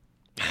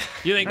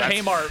 You think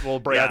Kmart will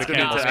break That's the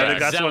gonna be- camel's I think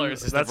back? that's when Zellers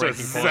is the that's what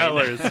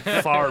breaking point.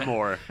 Zellers far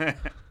more.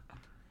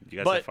 You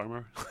guys But- have far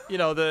more?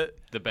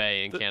 The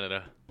Bay in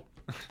Canada.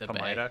 The Bay.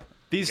 Pomida?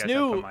 These You guys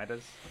new- have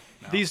Pomidas?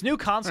 No. These new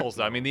consoles,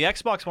 though, I mean, the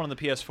Xbox One and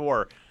the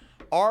PS4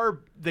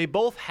 they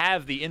both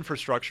have the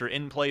infrastructure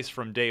in place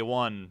from day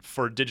one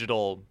for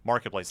digital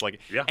marketplace. Like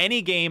Yeah.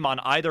 any game on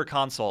either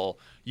console,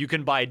 you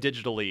can buy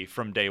digitally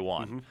from day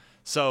one.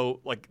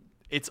 So like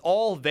it's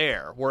all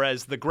there.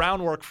 Whereas the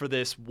groundwork for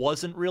this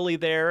wasn't really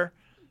there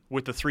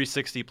with the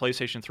 360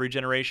 PlayStation 3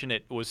 generation.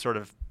 It was sort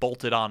of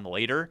bolted on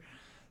later.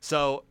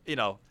 So,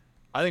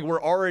 I think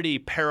we're already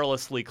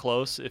perilously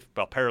close,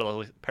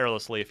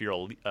 perilously if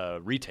you're a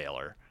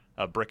retailer,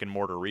 a brick and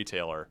mortar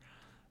retailer.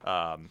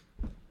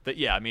 But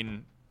yeah, I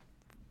mean,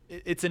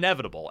 it's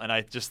inevitable, and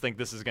I just think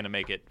this is going to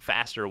make it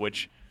faster.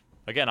 Which,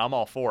 again, I'm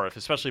all for,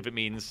 especially if it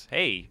means,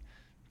 hey,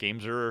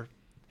 games are.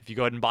 If you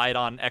go ahead and buy it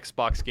on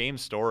Xbox Game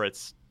Store,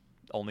 it's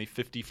only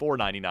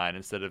 $54.99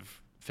 instead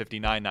of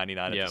 $59.99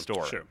 at the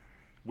store. Sure.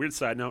 Weird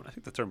side note, I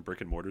think the term brick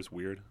and mortar is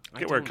weird. I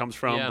get where it comes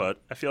from, yeah. but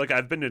I feel like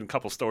I've been in a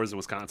couple stores in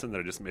Wisconsin that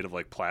are just made of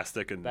like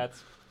plastic and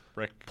That's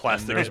brick.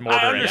 plastic. And there's I mortar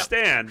in it.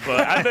 understand,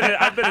 but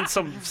I've been in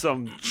some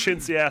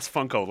chintzy ass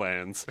Funko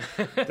lands.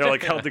 They're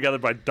like held together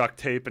by duct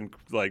tape and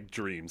like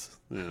dreams.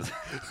 Yeah.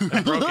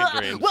 Broken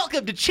dreams.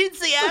 Welcome to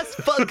Chintzy Ass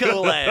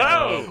Funko Land.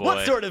 Oh, boy.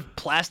 What sort of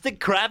plastic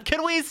crap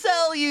can we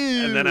sell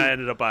you? And then I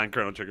ended up buying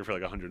Chrono Trigger for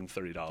like $130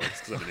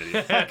 because I'm an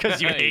idiot.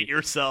 because you hate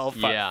yourself.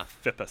 Yeah.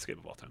 Fifth best game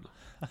of all time, though.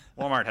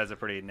 Walmart has a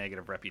pretty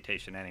negative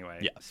reputation anyway.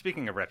 Yeah.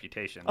 Speaking of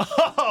reputation,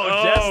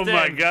 Oh Destin.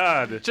 my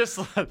God! Just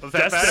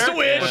Destin,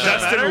 Swish.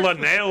 Destin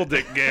nailed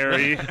it,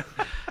 Gary.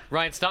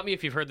 Ryan, stop me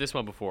if you've heard this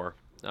one before.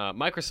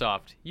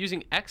 Microsoft,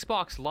 using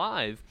Xbox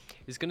Live,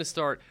 is going to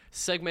start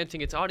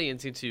segmenting its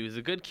audience into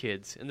the good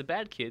kids and the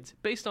bad kids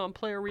based on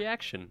player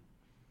reaction.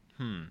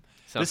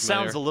 This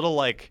sounds a little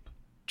like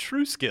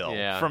True Skill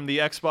Yeah. from the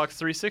Xbox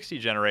 360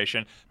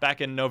 generation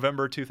back in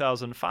November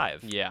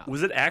 2005. Yeah.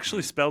 Was it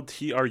actually spelled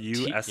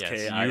Truski? Yes.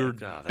 You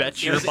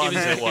bet your was- it buns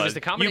was- it it was. was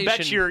the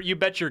combination- You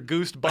bet your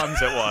goosed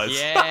buns it was.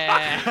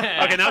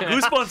 Yeah. Okay, now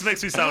Goosebumps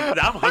makes me sound.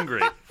 I'm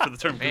hungry for the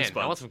term Man,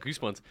 Goosebumps. I want some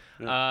goosebumps.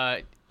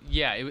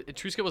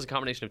 True Skill was a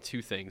combination of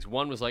two things.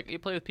 One was like you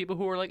play with people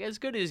who are like as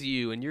good as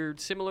you, and you're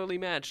similarly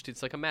matched.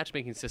 It's like a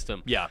matchmaking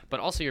system. Yeah. But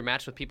also you're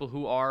matched with people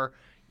who are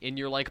in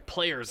your like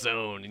player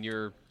zone, and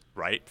you're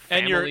Right.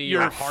 Family And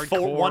your or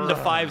hardcore. 1 to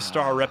 5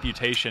 star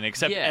reputation,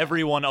 except Yeah.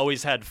 everyone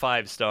always had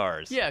 5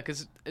 stars. yeah,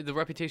 because the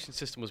reputation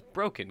system was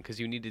broken because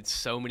you needed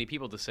so many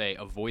people to say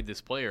avoid this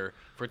player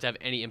for it to have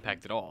any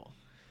impact at all.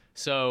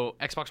 So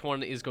Xbox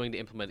One is going to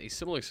implement a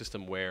similar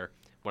system where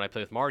when I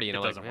play with Marty and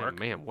I'm like, doesn't work.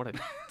 man, what a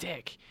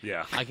dick.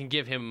 Yeah. I can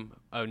give him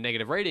a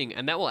negative rating,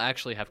 and that will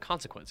actually have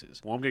consequences.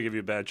 Well, I'm gonna give you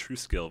a bad True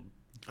Skill,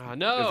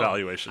 No.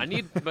 Evaluation. I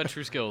need my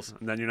true skills.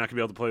 and then you're not gonna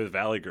be able to play with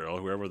Valley Girl,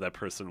 whoever that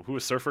person, who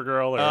was Surfer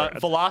Girl or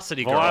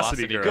Velocity Girl.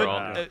 Velocity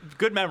Girl. Good,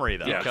 good memory,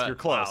 though. Yeah. You're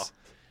close. Wow.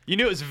 You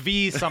knew it was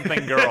V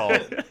something girl.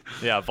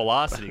 Yeah,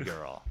 Velocity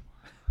Girl.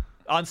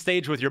 On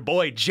stage with your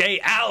boy, Jay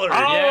Allard.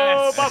 Oh,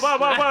 Yes. ba, ba,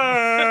 ba,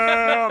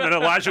 ba. And then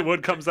Elijah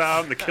Wood comes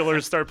out, and the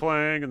Killers start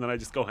playing, and then I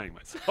just go hang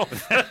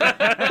myself.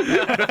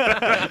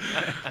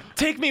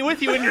 Take me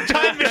with you in your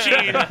time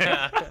machine.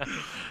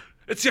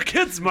 It's your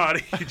kids,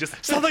 Marty. You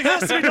just Something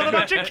has to be done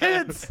about your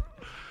kids.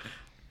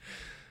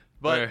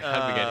 But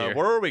How'd we get here?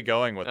 where are we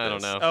going with this? I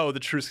don't know. Oh, the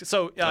true.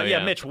 So Oh, yeah,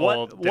 yeah. Mitch,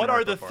 Well, what didn't are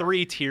work the before.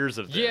 3 tiers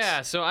of this?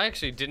 Yeah, so I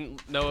actually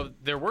didn't know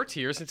there were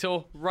tiers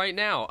until right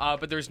now.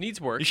 But there's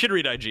needs work. You should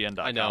read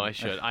IGN.com. I know I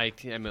should. I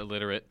am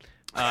illiterate.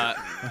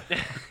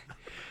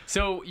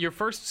 So your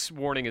first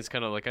warning is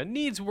kind of like a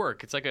needs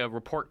work. It's like a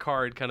report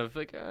card, kind of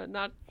like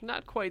not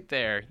quite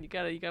there. You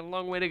got a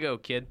long way to go,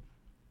 kid.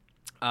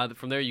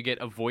 From there you get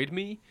avoid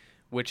me,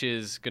 which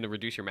is going to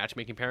reduce your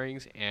matchmaking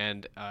pairings.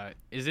 And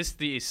is this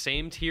the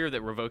same tier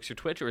that revokes your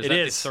Twitch, or is It that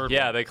is. the third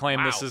Yeah, one? they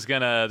claim this Wow. is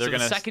gonna. They're So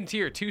gonna. the second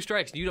tier, 2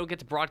 strikes, you don't get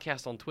to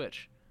broadcast on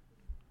Twitch.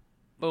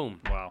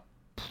 Boom. wow,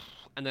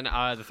 And then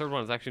the third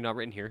one is actually not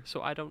written here,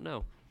 so I don't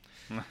know.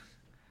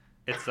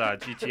 it's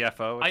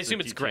GTFO. I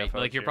assume it's great.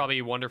 Like you're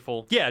probably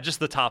wonderful. Yeah, just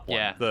the top one.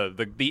 Yeah.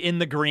 The in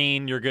the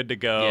green, you're good to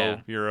go.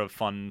 Yeah. You're a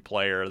fun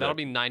player. That'll that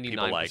be people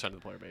 99% like. of the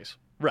player base,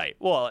 Right.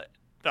 Well,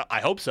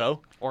 I hope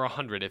so. or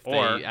 100 if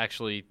Or they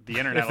actually. the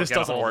internet If will this get a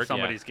doesn't hold work, of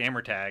somebody's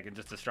gamer tag and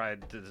just try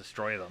to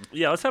destroy them.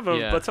 yeah. Let's have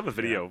Yeah. a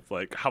video of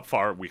like how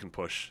far we can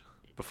push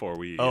before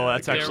we. Oh,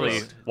 that's get actually.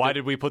 roasted. Why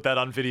did we put that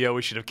on video?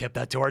 We should have kept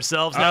that to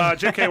ourselves. Now.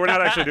 JK, we're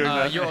not actually doing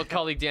that. Your old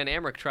colleague Dan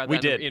Amrick tried We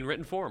that did. in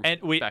written form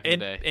And we back in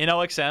the day. in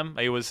OXM,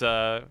 it was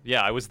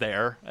I was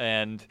there,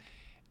 and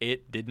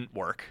it didn't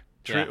work.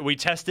 Yeah. We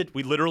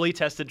literally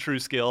tested True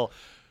Skill.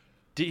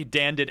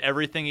 Dan did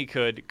everything he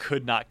could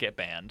not get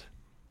banned.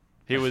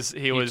 He was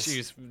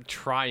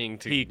trying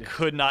to. He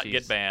could not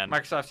get banned.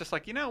 Microsoft's just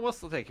like, we'll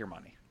still take your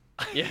money.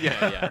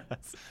 Yeah.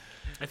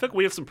 I think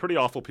we have some pretty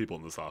awful people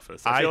in this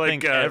office. I feel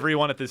think like,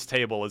 everyone at this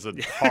table is a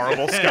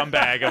horrible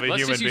scumbag of a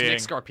Let's human just use being. Nick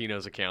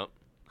Scarpino's account.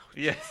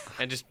 Yes.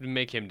 And just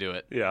make him do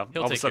it. Yeah,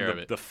 He'll all of a take care sudden of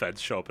it. the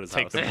feds show up at his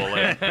Take house. the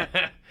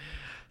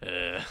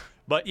bullet.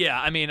 But yeah,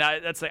 I mean,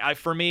 that's like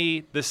for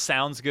me, this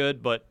sounds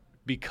good, but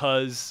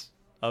because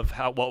of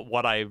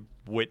what I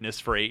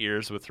witnessed for 8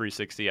 years with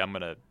 360, I'm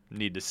gonna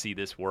need to see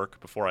this work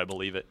before I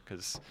believe it,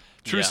 because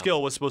True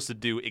Skill was supposed to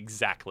do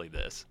exactly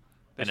this,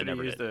 They and it should have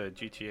never used did.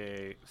 the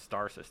GTA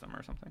star system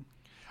or something.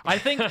 I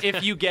think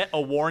if you get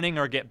a warning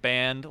or get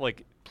banned,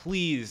 like,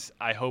 please,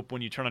 I hope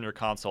when you turn on your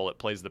console, it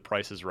plays the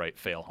Price is Right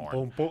fail horn.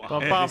 It'd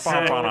be so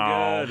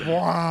good.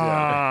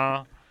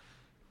 Yeah.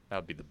 That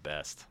would be the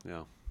best.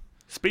 Yeah.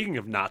 Speaking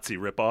of Nazi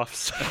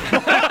ripoffs,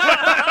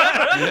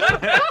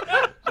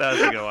 That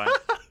was a good one.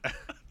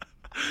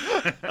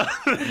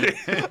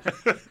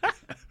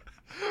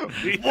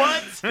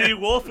 what? The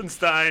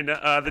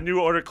Wolfenstein, the New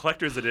Order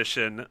Collector's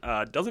Edition,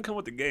 doesn't come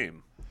with the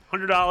game.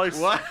 $100.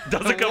 What?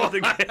 Doesn't come with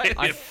the game.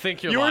 I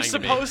think you're You were lying to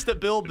me. supposed to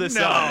build this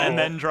No. up and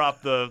then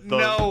drop the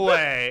No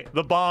way.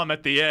 the bomb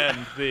at the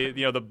end, the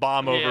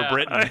bomb over Yeah.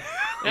 Britain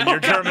in your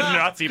German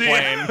Nazi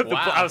plane.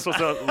 Wow. I was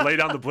supposed to lay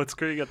down the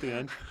Blitzkrieg at the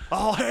end.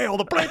 All hail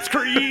the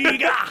Blitzkrieg!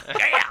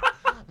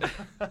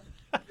 Yeah!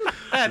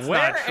 That's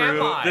Where not true.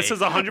 am I? This is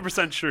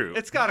 100% true.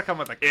 It's got to come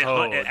with a It,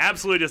 code. it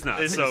absolutely does not.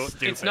 This So is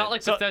stupid. It's not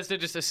like Bethesda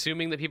just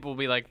assuming that people will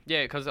be like,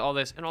 yeah, because of all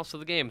this, and also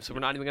the game, so we're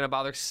not even going to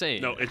bother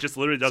saying. no, it just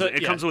literally doesn't. So,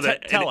 it yeah, comes with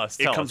tell it, us,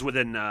 It tell comes us. with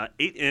an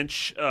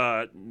 8-inch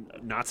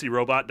Nazi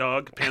robot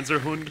dog,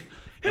 Panzerhund.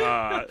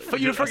 But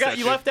you forgot,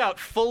 you left out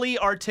fully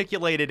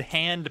articulated,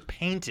 hand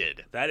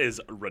painted. That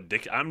is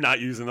ridiculous. I'm not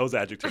using those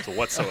adjectives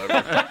whatsoever.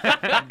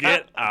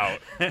 Get out.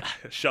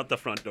 Shut the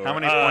front door. How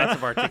many points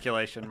of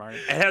articulation, Marty?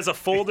 It has a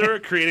folder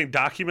creating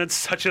documents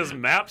such as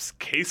maps,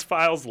 case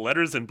files,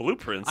 letters, and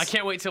blueprints. I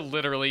can't wait to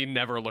literally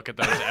never look at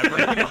those ever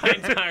in my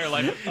entire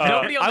life.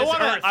 Nobody on this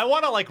earth. I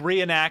want to like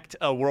reenact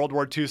a World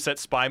War II set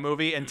spy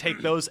movie and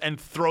take those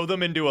and throw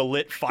them into a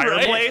lit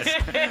fireplace.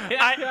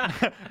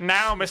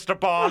 Now, Mr.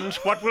 Bond,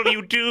 what will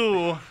you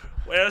do?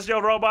 Where's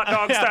your robot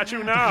dog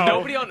statue now?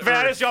 Nobody on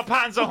Where Earth. is your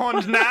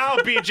Panzerhund now,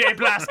 B.J.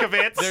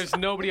 Blazkowicz? There's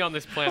nobody on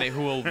this planet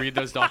who will read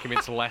those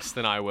documents less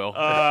than I will.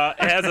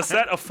 It has a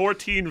set of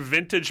 14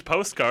 vintage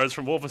postcards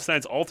from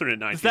Wolfenstein's alternate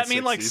 1960s. Does that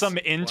mean like some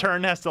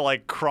intern has to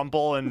like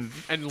crumple and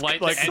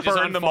light like the edges burn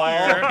on them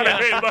fire. all? I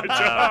made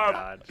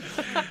my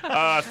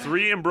job.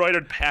 3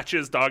 embroidered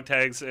patches, dog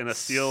tags, and a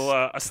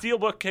steel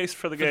bookcase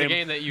for the For game. the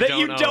game that you that don't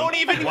you own. don't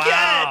even Wow.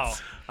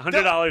 get.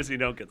 $100 you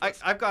don't get this.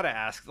 I've got to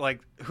ask,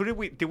 like,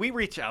 did we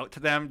reach out to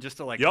them just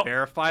to like Yep.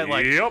 verify,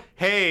 like, Yep.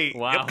 hey,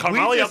 Wow. Yep,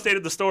 Carmali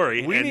updated the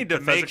story. we and need to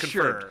Bethesda make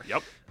confirmed. sure.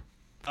 Yep.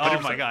 oh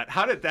 100%. my god,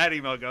 how did that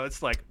email go?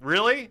 It's like,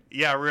 really?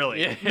 Yeah,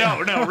 really. Yeah. No,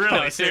 really.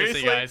 No,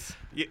 seriously, guys.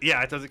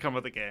 Yeah, it doesn't come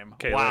with the game.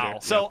 Okay, wow. later.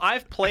 So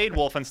I've played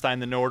Wolfenstein: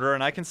 The New Order,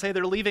 and I can say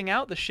they're leaving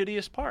out the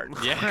shittiest part.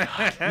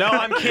 Yeah. No,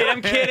 I'm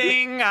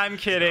kidding. I'm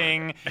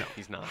kidding.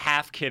 He's not.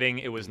 Half kidding.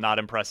 It was not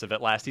impressive at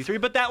last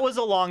E3, but that was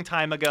a long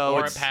time ago.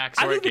 Or at It's- PAX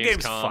I or think at the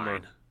game's Gamescom.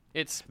 fine.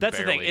 It's That's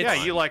the thing, barely it's-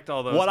 Yeah, you liked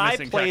all those What I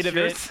missing played of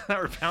textures it- that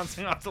were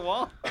bouncing off the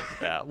wall.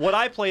 Yeah, what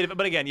I played of it,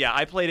 but again, yeah,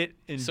 I played it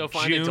in So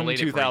fine, they June delayed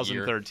it for a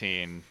year.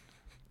 2013.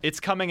 It's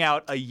coming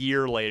out a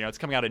year later. It's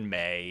coming out in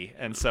May,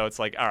 and so it's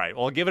like, all right,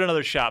 well, I'll give it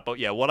another shot. But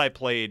yeah, what I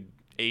played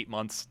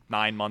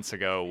 9 months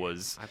ago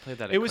was I played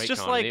that at it was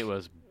just QuakeCon, like and it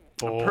was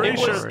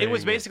it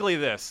was boring. basically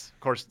this. Of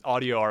course, our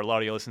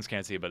audio listeners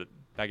can't see, but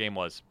that game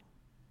was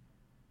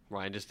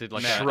Ryan just did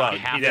like shrug. a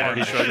half Yeah,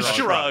 he shrugged.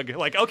 Shrug.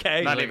 Like,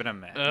 okay. Not even a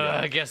minute.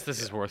 I guess this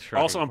is worth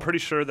shrugging. Also, I'm pretty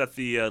sure that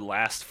the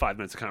last 5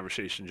 minutes of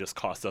conversation just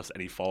cost us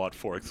any Fallout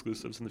 4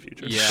 exclusives in the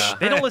future. Yeah.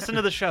 They don't listen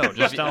to the show.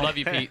 Just don't. love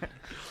you, Pete.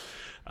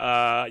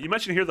 You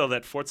mentioned here though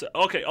that Forza.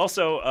 Okay.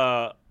 Also,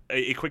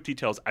 a quick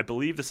details. I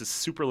believe this is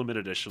super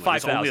limited edition. Like,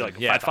 it's 5,000. only like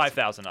Yeah,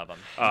 5,000. 5,000 of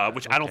them.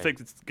 Which I don't think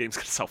this game's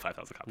gonna sell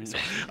 5,000 copies. So.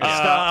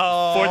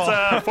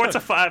 Stop. Forza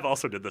 5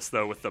 also did this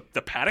though with the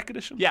Paddock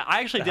edition. Yeah,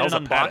 I actually The did an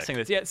hell's a Paddock? unboxing of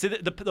this. Yeah, see,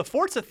 the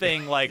Forza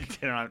thing,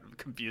 like, I'm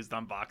confused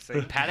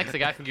unboxing. Paddock, the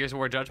guy from Gears of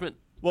War Judgment.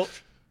 well,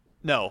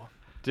 no,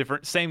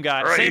 different, same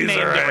guy, same name,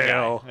 Razor different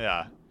Ale. guy.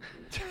 Yeah.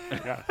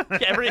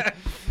 Yeah,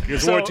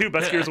 Gears So- of War 2,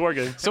 best Gears of War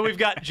game. So we've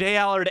got Jay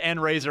Allard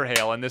and Razor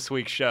Hale in this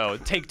week's show.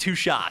 Take 2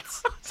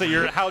 shots.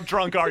 So how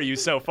drunk are you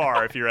so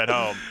far if you're at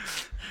home?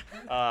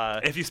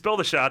 If you spill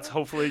the shots,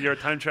 hopefully your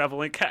time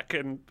traveling cat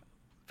can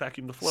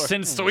vacuum the floor.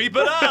 Sin sweep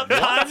it up.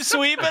 Time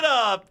sweep it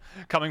up.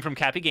 Coming from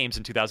Cappy Games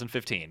in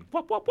 2015.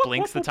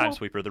 Blinks the Time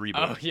Sweeper, the reboot.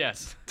 Oh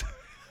yes.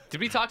 Did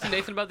we talk to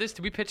Nathan about this?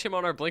 Did we pitch him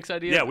on our Blinks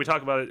idea? Yeah, we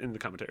talk about it in the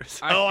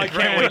commentaries. Oh, I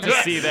can't wait to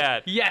Yes. see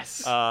that.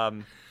 Yes.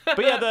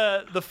 But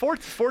yeah, the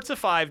Forza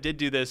 5 did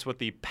do this with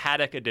the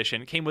Paddock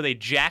edition. It came with a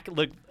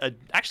jacket,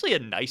 actually a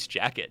nice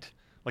jacket,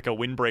 like a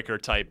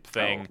windbreaker type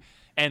thing. Oh.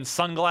 and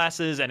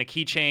sunglasses and a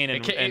keychain.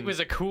 And It was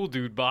a cool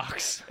dude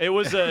box. It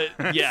was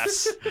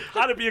yes.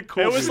 How to be a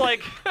cool It was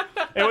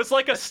dude.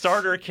 like a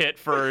starter kit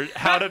for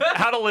how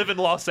to live in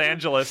Los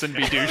Angeles and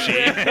be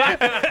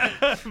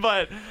douchey.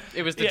 But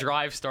It was the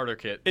Drive starter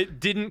kit. it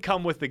didn't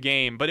come with the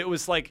game, but it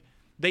was like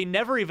they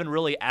never even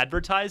really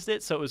advertised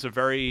it, so it was a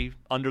very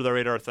under the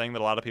radar thing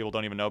that a lot of people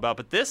don't even know about.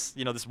 But this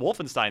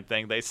Wolfenstein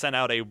thing, they sent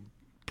out a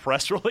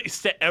press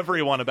release to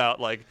everyone about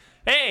like,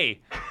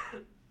 hey,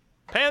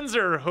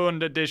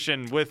 Panzerhund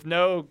edition with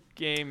no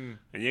game.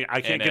 And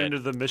I can't get into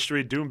the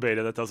mystery Doom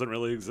beta that doesn't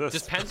really exist.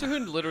 Does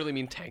Panzerhund literally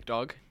mean tank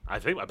dog? I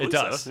believe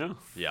does. So,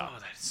 Yeah. Oh,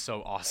 that is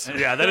so awesome.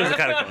 yeah, that is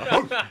kind of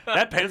cool.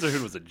 That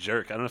Panzerhund was a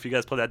jerk. I don't know if you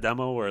guys played that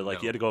demo where you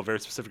had to go a very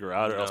specific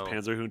route or else No.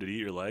 Panzerhund would eat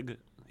your leg.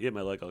 He hit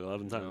my leg like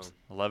 11 times.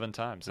 11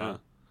 times. Yeah. Yeah.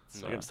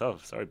 So, game's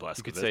tough. Sorry, Blazkowicz.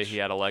 You could say he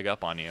had a leg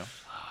up on you.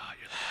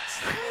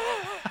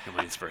 You're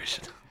my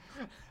inspiration.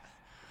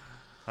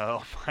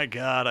 Oh my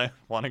God, I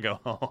want to go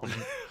home.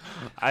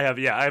 I have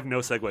no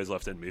segues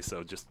left in me,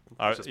 so just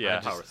power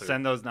through.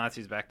 Send those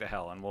Nazis back to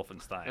hell on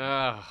Wolfenstein.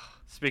 Ugh.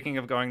 Speaking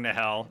of going to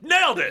hell,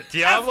 Nailed it!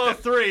 Diablo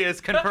 3 is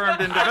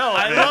confirmed in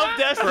development. I love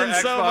Destin for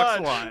so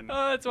Xbox much. One.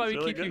 That's why we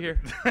really keep you good.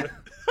 here.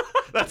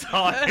 That's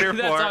all I'm here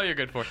That's for. all you're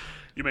good for.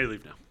 You may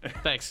leave now.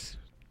 Thanks.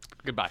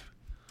 Goodbye.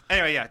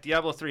 Anyway, yeah,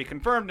 Diablo 3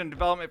 confirmed in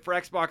development for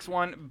Xbox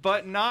One,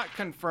 but not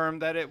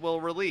confirmed that it will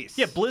release.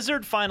 Yeah,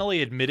 Blizzard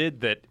finally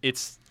admitted that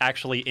it's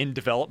actually in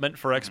development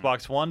for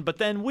Xbox One, but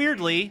then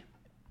weirdly,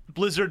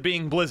 Blizzard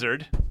being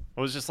Blizzard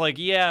was just like,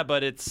 yeah,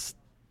 but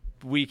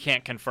we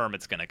can't confirm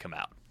it's going to come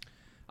out.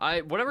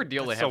 Whatever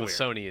deal That's they have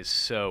so with Sony is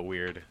so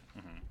weird.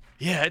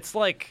 Yeah, it's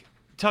like,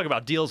 talk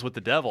about deals with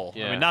the devil. I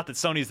Yeah. mean, not that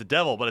Sony's the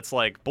devil, but it's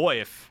like,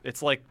 boy, if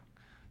it's like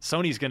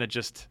Sony's going to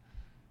just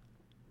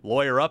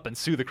lawyer up and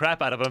sue the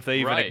crap out of them if they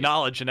even Right.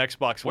 acknowledge an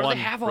Xbox What do One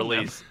they have on them?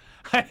 release.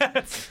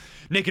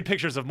 Naked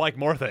pictures of Mike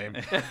Morthame.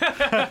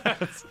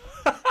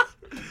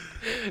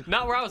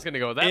 Not where I was going to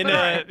go with that. in but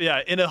all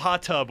right. in a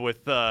hot tub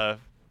with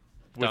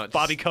Don't-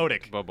 Bobby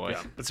Kotick. Oh, boy.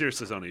 Yeah, but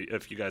seriously, Sony,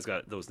 if you guys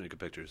got those naked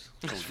pictures,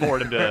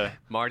 Forward him to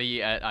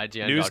Marty at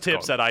IGN.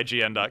 newstips at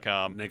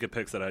IGN.com. naked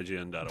pics at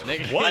IGN.org.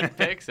 Naked What?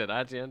 pics at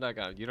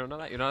IGN.com. You don't know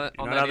that? You're not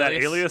You on know that, how that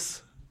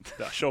alias?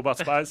 That show about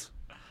spies?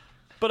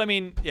 But I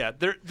mean, yeah,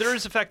 there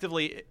is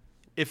effectively,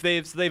 if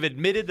they've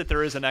admitted that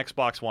there is an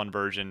Xbox One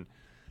version,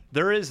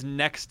 there is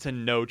next to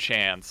no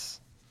chance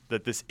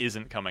that this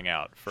isn't coming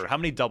out. For how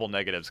many double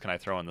negatives can I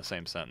throw in the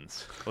same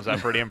sentence? Was that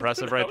pretty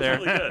impressive right there?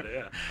 Really good,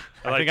 yeah.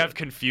 I think I've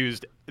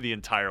confused the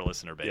entire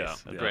listener base Yeah,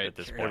 at, yeah. at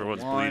this point.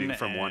 Everyone's bleeding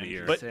from one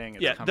ear. But saying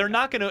it's yeah, coming they're out.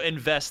 not going to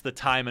invest the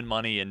time and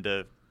money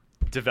into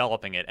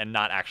developing it and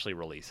not actually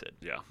release it.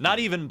 Yeah. Not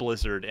even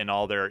Blizzard in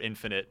all their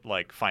infinite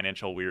like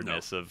financial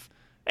weirdness of,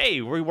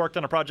 hey, we worked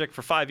on a project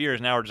for 5 years,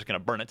 now we're just going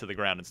to burn it to the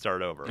ground and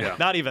start over. Yeah. Like,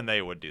 not even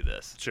they would do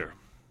this. Sure.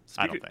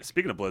 I don't think.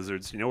 Speaking of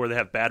blizzards, you know where they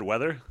have bad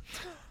weather?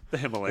 The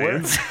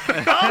Himalayas.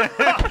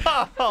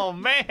 Oh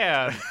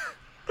man,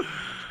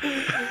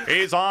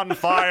 he's on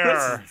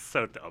fire.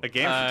 So dumb. The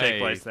game should take Aye.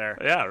 place there.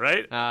 Yeah,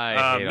 right?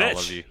 I hate Mitch, all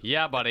of you.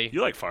 Yeah, buddy.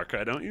 You like Far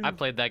Cry, don't you? I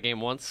played that game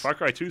once. Far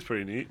Cry 2 is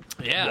pretty neat.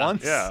 Yeah.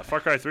 Once, Yeah, Far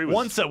Cry 3 was...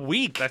 once a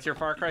week. That's your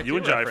Far Cry 2 you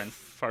enjoy reference.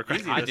 Far Cry.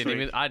 I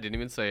didn't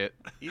even say it.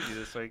 Easy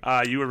this week.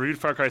 You reviewed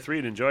Far Cry 3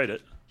 and enjoyed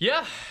it.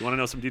 Yeah, You want to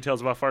know some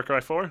details about Far Cry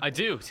 4? I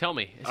do. Tell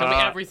me. Tell me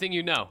everything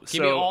you know.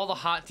 Give me so- all the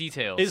hot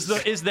details. is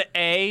the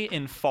A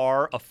in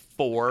far a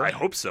 4? I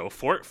hope so.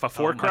 Far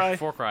Oh, Cry?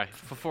 Four cry.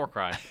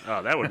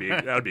 Oh, that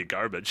would be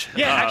garbage.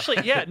 Yeah, actually,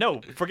 yeah. No,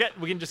 forget.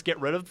 We can just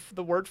get rid of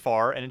the word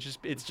 "far" and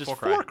it's just Far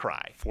Cry. "for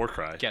cry." Far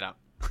Cry. Get out.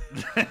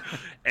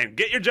 And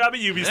get your job at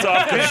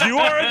Ubisoft because you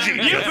are a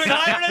genius. You've been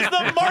hired as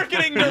the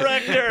marketing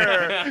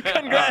director.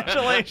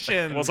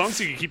 Congratulations. Well, as long as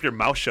you can keep your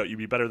mouth shut, you'd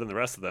be better than the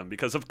rest of them.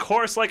 Because, of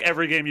course, like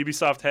every game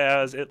Ubisoft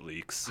has, it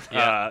leaks.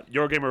 Yeah.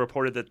 Eurogamer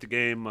reported that the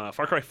game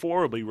Far Cry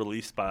 4 will be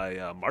released by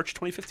March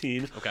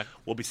 2015. Okay.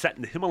 Will be set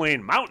in the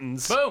Himalayan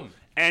mountains. Boom.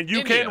 And you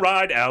India. can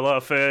ride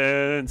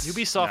elephants.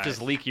 Ubisoft Nice. is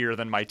leakier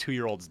than my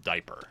 2-year-old's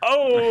diaper.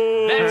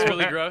 Oh! That's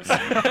really gross.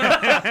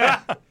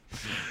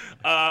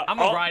 I'm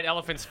al- gonna ride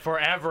elephants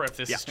forever if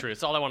this is true.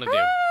 That's all I want to do.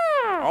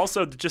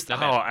 Also, just, Not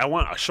bad. I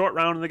want a short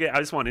round in the game. I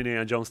just want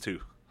Indiana Jones 2.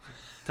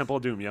 Temple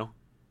of Doom, yo.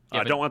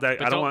 Yeah, I don't want that.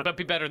 But I don't want. But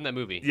be better than that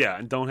movie. Yeah,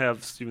 and don't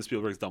have Steven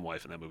Spielberg's dumb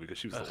wife in that movie because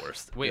she was the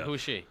worst. Wait, Yeah. who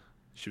is she?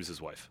 She was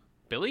his wife.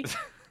 Billy?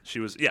 She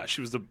was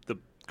the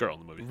girl in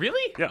the movie.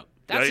 Really? Yeah.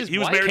 That's Yeah, his he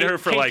was wife? married to her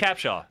for Kate like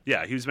Capshaw.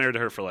 Yeah, he was married to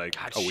her for like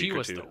God, a week she or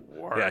was two. the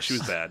Yeah, she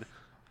was worst. bad.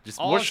 Just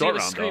All more she short did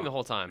was round scream though. the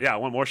whole time. Yeah,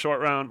 one more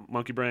short round,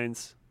 monkey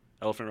brains,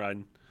 elephant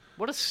riding.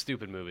 What a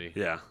stupid movie.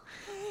 Yeah.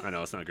 I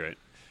know it's not great.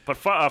 But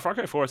Far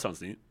Cry 4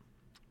 sounds neat.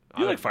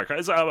 You like Far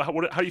Cry. How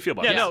do you feel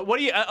about Yeah, it? no. What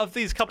do you of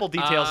these couple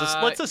details?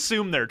 Uh, Let's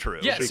assume they're true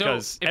yeah, so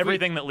because if we-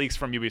 everything that leaks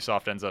from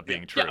Ubisoft ends up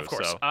being true. Yeah, of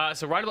course. So.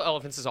 So rideable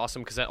elephants is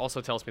awesome because that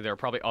also tells me there are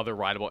probably other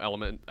rideable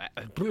elements.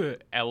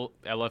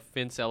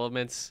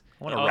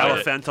 wanna ride it.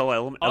 Elemental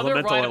element. Other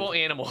elemental rideable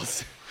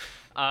animals.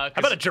 How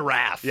about a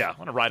giraffe? Yeah. I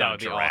want to ride That on a would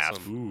be giraffe.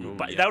 awesome. Ooh,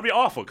 but that would be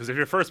awful because if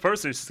you're first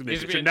person, it's just gonna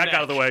Needs get to your be a neck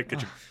out of the way.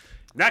 Get your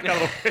neck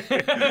out of the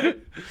way.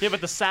 Yeah,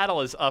 but the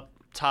saddle is up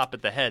top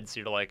at the head, so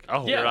you're like,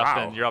 Oh, you're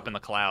wow. up in the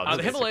clouds. The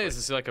basically. Himalayas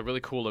is like a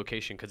really cool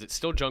location because it's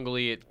still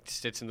jungly. It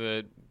sits in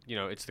the,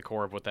 it's the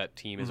core of what that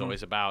team is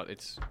always about.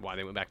 It's why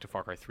they went back to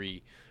Far Cry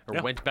 3,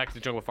 or went back to the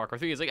jungle of Far Cry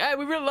 3. It's like, hey,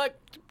 we really like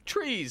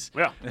trees.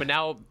 Yeah. But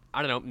now,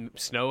 I don't know,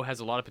 snow has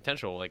a lot of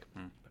potential. Like,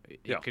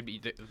 it could be,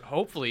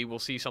 hopefully we'll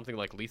see something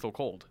like Lethal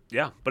Cold.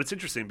 Yeah, but it's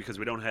interesting because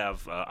we don't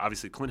have,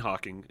 obviously, Clint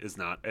Hawking is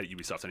not at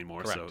Ubisoft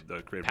anymore, so Correct.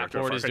 the creative Pat director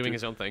of Lord Far is Cry doing 2.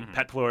 his own thing.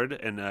 Pat Plord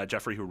and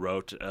Jeffrey, who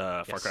wrote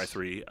Far Cry Yes.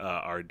 3,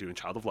 are doing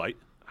Child of Light.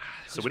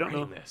 So Who's we don't know.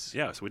 writing this?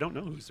 Yeah, so we don't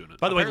know who's doing it.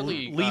 By the way,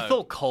 Apparently,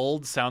 Lethal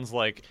Cold sounds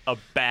like a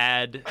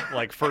bad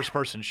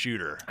first-person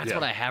shooter. That's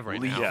what I have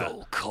right now. Yeah.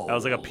 That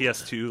was like a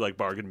PS2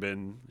 bargain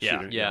bin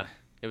shooter. Yeah.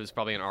 It was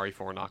probably an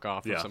RE4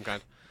 knockoff Yeah. of some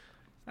kind.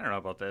 I don't know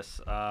about this.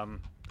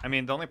 I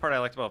mean, the only part I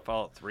liked about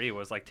Fallout 3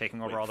 was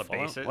taking over all the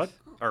Fallout? bases. What?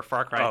 Or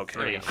Far Cry Oh,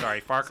 okay. 3. Sorry,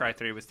 Far Cry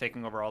 3 was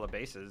taking over all the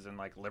bases and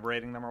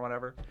liberating them or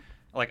whatever.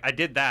 I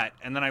did that,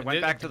 and then I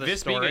went back to the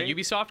this story. being a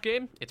Ubisoft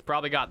game, it's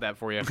probably got that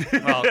for you.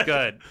 Well,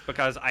 good,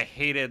 because I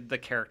hated the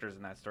characters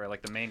in that story,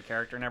 the main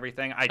character and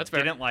everything. I That's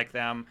fair. didn't like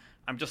them.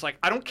 I'm just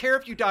I don't care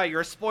if you die.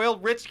 You're a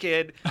spoiled rich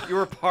kid. You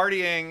were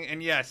partying,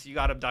 and yes, you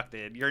got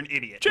abducted. You're an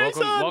idiot.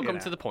 Welcome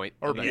to the point.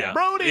 Or Yeah.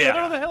 Brody, Yeah.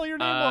 whatever the hell your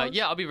name was.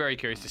 Yeah, I'll be very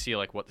curious to see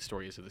what the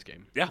story is of this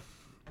game. Yeah.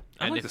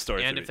 I And like if, the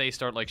story. and if they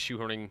start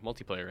shoehorning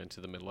multiplayer into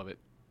the middle of it,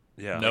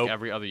 Yeah. Nope. like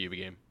every other Ubi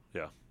game.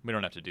 Yeah. We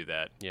don't have to do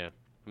that. Yeah,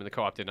 I mean the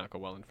co-op did not go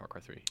well in Far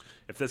Cry 3.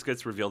 If this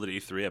gets revealed at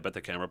E3, I bet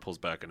the camera pulls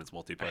back and it's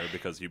multiplayer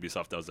because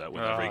Ubisoft does that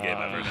with every game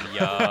ever.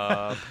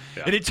 Yeah.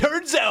 And it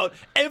turns out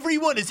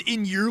everyone is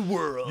in your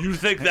world. You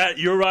think that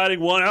you're riding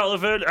one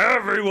elephant?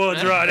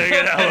 Everyone's riding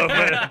an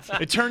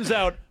elephant. It turns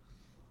out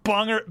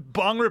Bong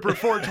Ripper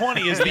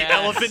 420 is the Yes.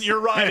 elephant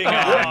you're riding on.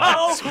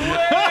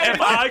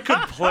 If I could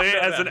play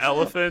as an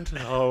elephant,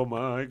 oh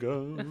my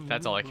god.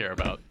 That's all I care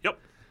about. Yep.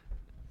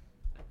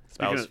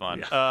 That was Speaking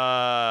fun.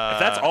 of- If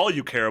that's all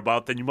you care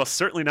about, then you must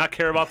certainly not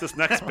care about this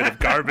next bit of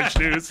garbage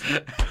news.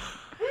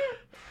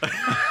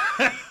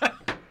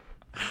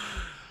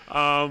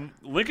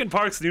 Linkin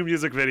Park's new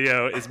music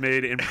video is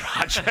made in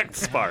Project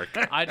Spark.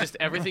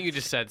 Everything you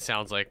just said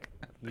sounds like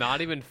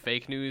not even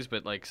fake news,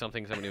 but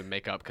something somebody would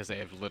make up because they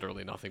have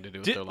literally nothing to do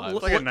with their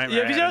lives. Like a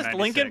nightmare If you I had just in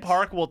Linkin 96.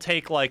 Park will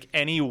take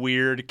any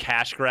weird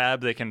cash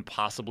grab they can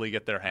possibly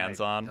get their hands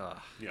on.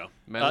 Yeah.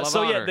 Medal of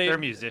so yeah, Honor. They're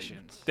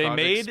musicians. They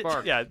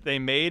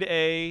made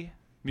a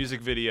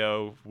music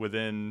video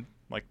within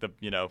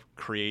the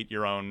create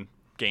your own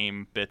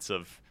game bits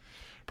of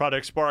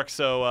Project Spark.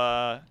 So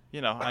I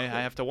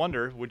have to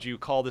wonder, would you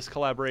call this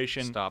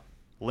collaboration Stop.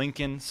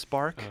 Linkin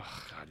Spark?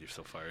 God, you're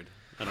so fired.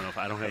 I don't know if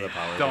I don't have the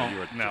power. Don't.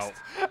 You are No.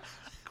 Can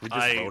we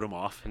just vote him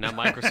off? And now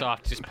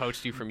Microsoft just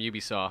poached you from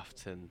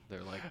Ubisoft, and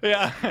they're like,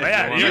 Yeah,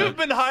 Yeah, you've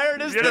been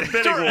hired as You're in a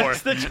bidding war.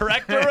 as the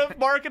director of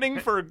marketing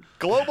for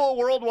Global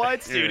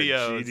Worldwide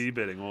Studios. GD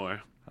bidding war.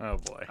 Oh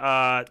boy.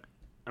 I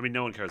mean,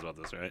 no one cares about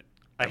this, right?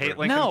 I hate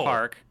Linkin No.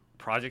 Park.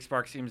 Project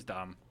Spark seems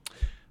dumb.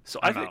 So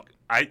I'm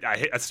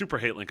I super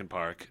hate Linkin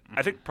Park.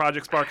 I think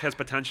Project Spark has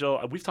potential.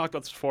 We've talked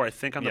about this before, I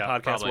think, on the Yeah,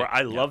 podcast, probably. where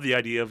I love the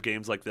idea of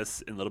games like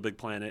this in Little Big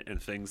Planet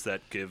and things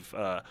that give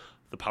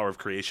the power of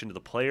creation to the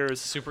players.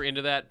 super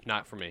into that?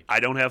 Not for me. I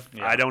don't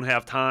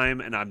have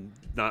time, and I'm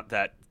not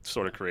that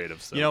sort of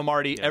creative. So.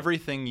 Marty,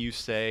 everything you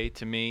say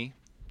to me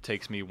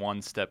takes me one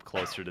step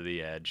closer to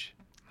the edge,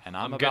 and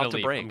I'm gonna about to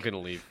leave. break. I'm gonna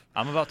leave.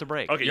 I'm about to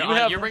break. Okay,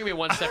 You're bringing me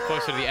one step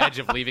closer to the edge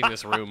of leaving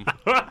this room.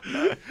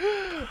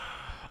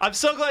 I'm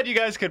so glad you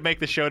guys could make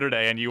the show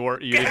today, and you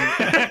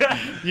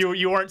didn't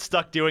you weren't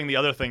stuck doing the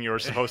other thing you were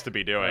supposed to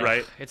be doing.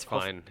 Right. It's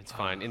fine. It's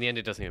fine. In the end,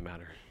 it doesn't even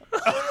matter.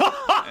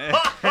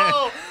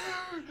 Oh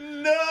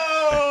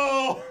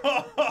no!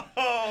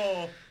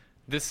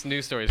 This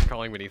news story is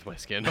crawling beneath my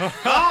skin. Oh,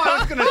 I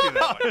was gonna do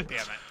that one. Damn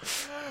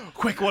it.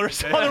 Quick, what are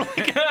some of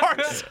the Linkin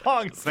Park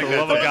songs? For the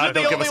love of Those God, are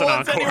the don't give only us an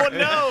ones encore. anyone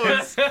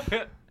knows.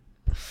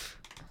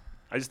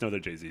 I just know they're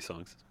Jay-Z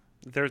songs.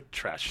 They're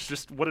trash.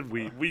 Just why did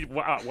we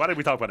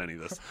talk about any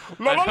of this?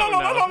 Oh,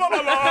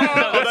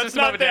 that's just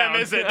not move it them, down.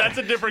 is it? That's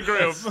a different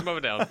group. Let's move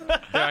it down.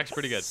 They're actually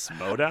pretty good.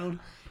 Smowdown?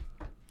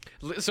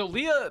 So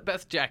Leah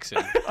Beth Jackson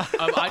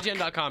of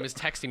IGN.com is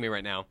texting me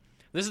right now.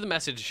 This is the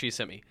message she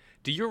sent me.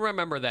 Do you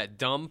remember that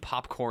dumb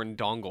popcorn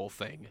dongle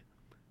thing?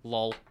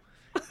 Lol.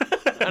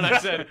 And I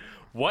said,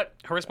 what?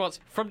 Her response,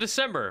 from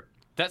December.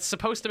 That's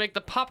supposed to make the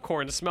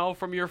popcorn smell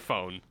from your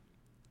phone.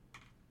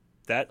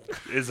 That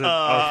isn't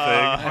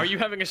a thing. Are you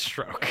having a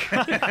stroke?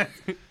 Can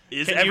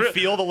you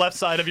feel the left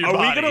side of your Are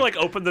body? we gonna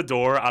open the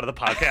door out of the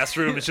podcast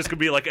room? It's just gonna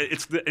be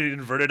it's an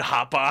inverted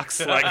hot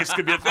box. It's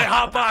gonna be they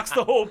hot box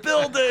the whole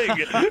building.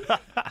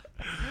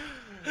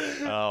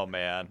 Oh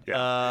man.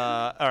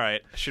 Yeah. All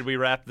right. Should we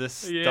wrap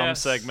this dumb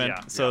Yes. segment?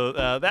 Yeah.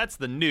 So that's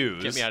the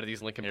news. Get me out of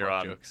these Linkin You're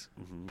Park on jokes.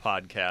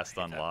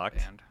 Podcast Unlocked.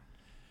 Band.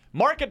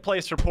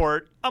 Marketplace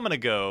report. I'm going to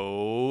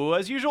go,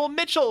 as usual,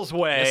 Mitchell's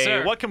way. Yes,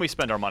 sir. What can we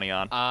spend our money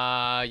on?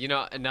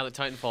 And now that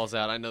Titanfall's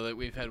out, I know that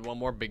we've had one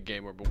more big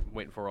game we're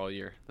waiting for all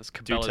year. That's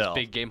tell. Cabela's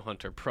Big Game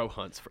Hunter Pro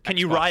Hunts. For Can Xbox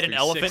you ride an 360.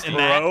 elephant in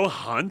that? Pro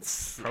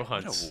Hunts. Pro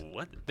Hunts.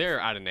 What?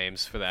 They're out of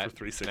names for that. For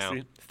 360?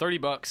 Now.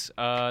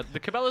 $30. The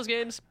Cabela's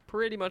games,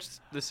 pretty much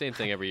the same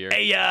thing every year.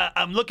 Hey,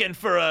 I'm looking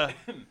for a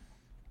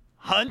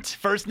Hunt,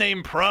 first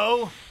name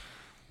Pro.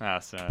 Ah,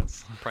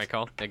 sense. Prank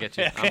call. I get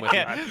you. I'm with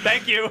you.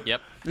 Thank you.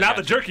 Yep. Now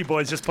the Jerky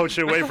Boys just poached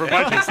it away from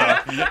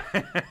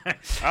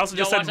Microsoft. I also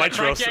just said watch that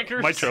Crank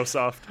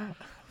Yankers?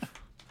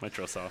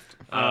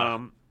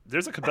 Microsoft.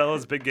 There's a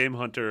Cabela's Big Game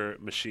Hunter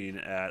machine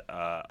at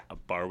a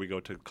bar we go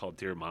to called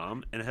Dear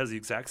Mom, and it has the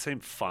exact same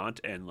font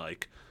and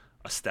like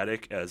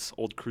aesthetic as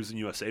old Cruisin'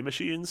 USA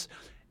machines.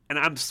 And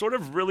I'm sort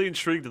of really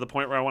intrigued to the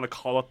point where I want to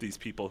call up these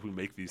people who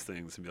make these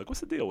things and be like, "What's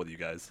the deal with you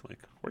guys? Like,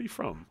 where are you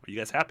from? Are you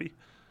guys happy?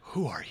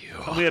 Who are you?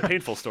 Tell me a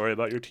painful story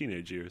about your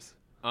teenage years."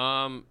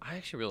 I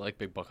actually really like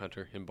Big Buck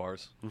Hunter in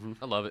bars.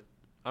 I love it.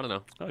 I don't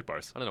know. I like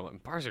bars. I don't know.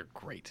 Bars are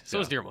great. So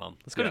is Dear Mom.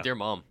 Let's go to Dear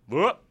Mom.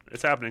 Whoop,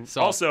 it's happening.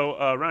 So- Also,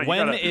 Ryan, When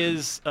you gotta,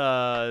 is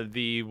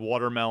the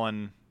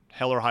watermelon,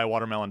 Hell or High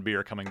watermelon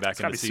beer coming back it's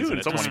in gotta the be season? soon. at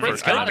It's almost 21st?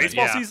 It's gotta be.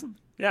 baseball Yeah. season.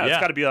 Yeah, Yeah.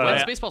 it's got to be When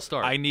does a baseball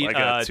start? I need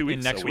like 2 in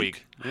weeks, next a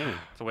week. Yeah.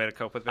 It's a way to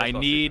cope with I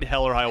baseball need season.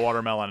 Hell or High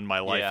watermelon in my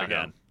life Yeah.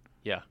 again.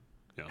 Yeah.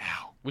 Yeah.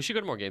 We should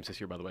go to more games this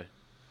year, by the way.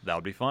 That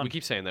would be fun. We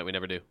keep saying that. We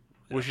never do.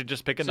 We should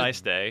just pick a nice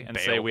day and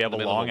bail say we have in a the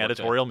middle of long a workday.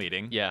 editorial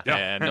meeting. Yeah.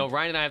 And No,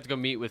 Ryan and I have to go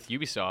meet with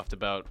Ubisoft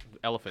about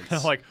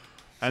elephants. like,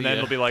 and then yeah.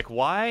 it'll be like,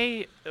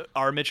 why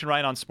are Mitch and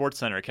Ryan on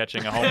SportsCenter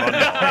catching a home run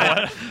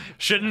ball?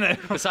 Shouldn't they?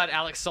 Beside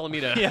Alex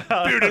Salamita.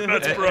 Bearded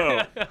Mets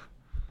Pro.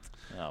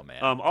 Oh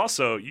man.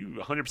 Also, you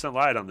 100%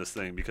 lied on this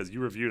thing because you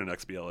reviewed an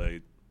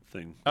XBLA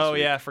thing. this Oh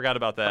week. yeah, I forgot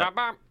about that.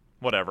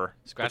 Whatever.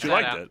 Scratch But you that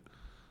liked out. it.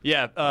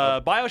 Yeah.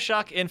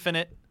 BioShock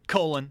Infinite: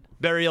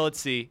 Burial at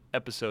Sea,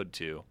 Episode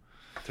 2.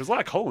 There's a lot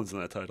of colons in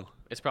that title.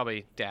 It's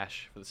probably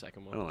Dash for the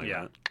second I one. don't like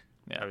Yeah. that.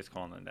 Yeah. I was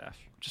calling the dash.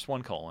 Just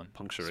one colon.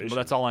 Punctuation. Well,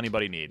 that's all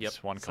anybody needs. Yep.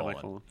 One colon.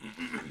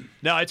 Semicolon.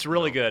 No, it's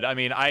really good. I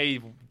mean, I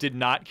did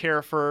not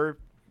care for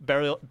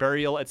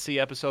Burial at Sea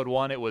Episode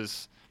 1. It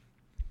was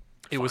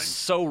Fine.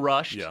 so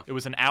rushed. Yeah. It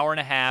was an hour and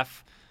a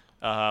half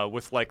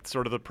with like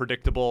sort of the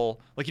predictable,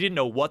 like you didn't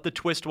know what the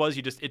twist was.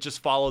 It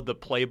just followed the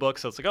playbook.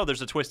 So it's like, oh,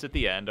 there's a twist at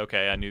the end.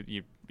 Okay, I knew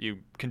you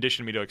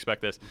conditioned me to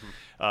expect this.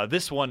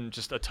 This one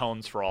just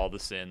atones for all the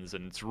sins,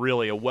 and it's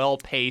really a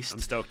well-paced. I'm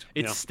stoked.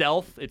 It's Yeah.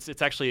 stealth.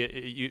 It's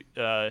actually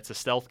it's a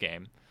stealth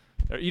game.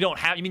 You don't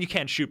have. I mean, you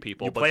can't shoot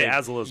people. You but play they-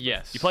 as Elizabeth.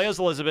 Yes. you play as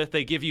Elizabeth.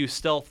 They give you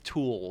stealth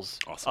tools,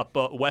 Awesome.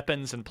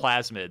 weapons and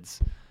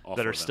plasmids All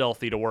that for are them.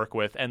 stealthy to work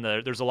with, and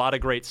there's a lot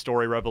of great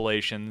story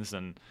revelations.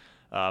 And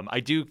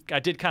I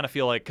did kind of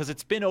feel like, because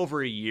it's been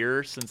over a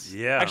year since,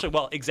 Yeah. actually,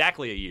 well,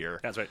 exactly a year.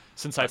 That's right.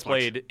 Since Last I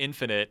played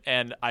Infinite,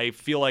 and I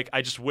feel like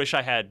I just wish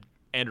I had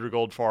Andrew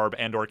Goldfarb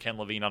and or Ken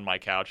Levine on my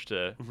couch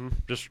to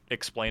just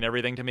explain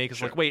everything to me.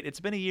 Because like, wait, it's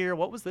been a year.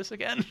 What was this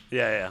again?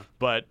 Yeah.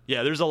 But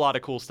yeah, there's a lot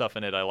of cool stuff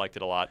in it. I liked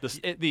it a lot.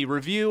 The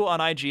review on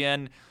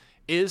IGN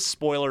is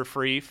spoiler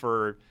free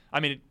for. I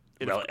mean,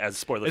 Well, as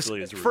spoiler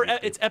free as a for review.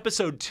 it's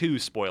episode 2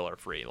 spoiler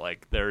free.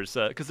 Like there's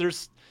because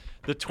there's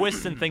the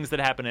twists and things that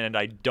happen in it.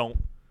 I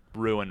don't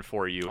ruin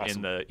for you in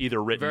Awesome. the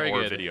either written Very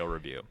or good. video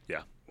review.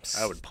 Yeah.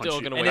 I would punch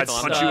Still you. gonna I'd wait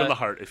punch on you that. in the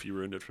heart if you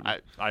ruined it for me.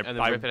 And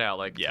then rip it out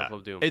like Yeah, Temple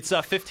of Doom. it's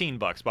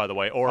 $15 by the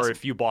way. Or Awesome.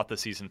 if you bought the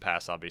season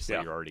pass, obviously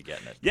Yeah. you're already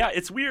getting it. Yeah,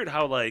 it's weird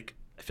how like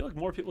I feel like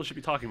more people should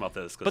be talking about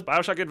this because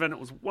Bioshock Infinite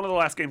was one of the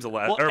last games of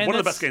last, Well, or and one of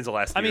the that's- best games of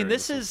last I year. mean,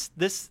 this is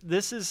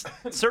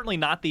certainly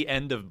not the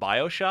end of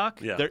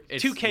BioShock. Yeah.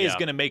 2K is yeah.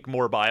 going to make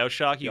more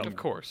BioShock. You can Of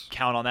course.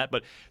 count on that.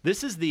 But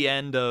this is the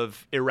end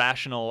of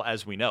Irrational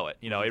as we know it.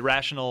 You know,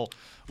 Irrational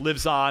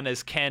lives on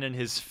as Ken and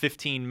his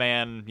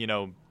 15-man,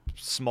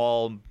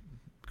 small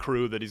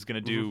crew that he's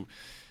going to do,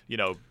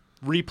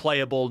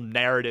 replayable,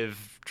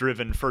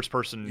 narrative-driven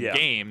first-person Yeah.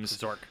 games.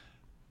 Zork.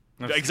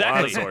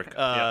 Exactly.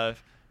 Zork.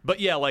 But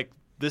yeah, like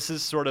this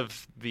is sort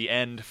of the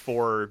end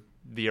for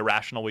the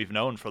Irrational we've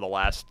known for the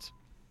last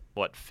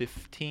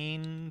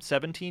 15,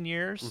 17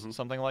 years,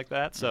 something like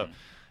that. So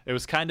it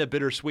was kind of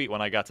bittersweet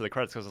when I got to the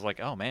credits because I was like,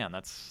 oh man,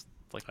 that's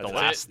like the That's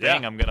last it. Yeah.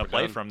 thing I'm gonna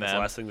play done. from That's them.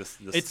 the last thing this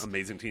It's-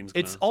 amazing team's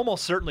It's gonna.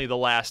 almost certainly the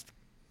last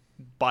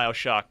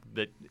BioShock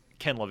that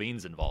Ken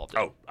Levine's involved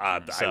in. Oh,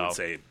 I So- would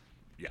say,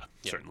 yeah,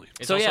 certainly.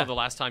 It's So, also yeah. the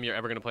last time you're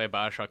ever going to play a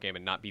Bioshock game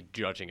and not be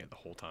judging it the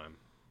whole time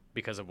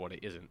because of what it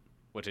isn't,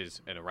 which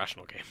is an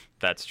irrational game.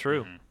 That's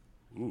true.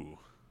 Ooh,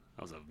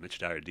 that was a Mitch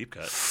Dyer deep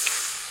cut.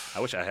 I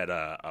wish I had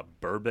a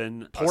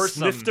bourbon, Pour a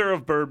some- snifter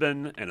of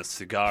bourbon, and a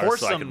cigar Pour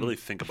so I could some- really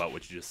think about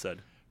what you just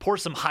said. Pour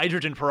some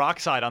hydrogen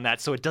peroxide on that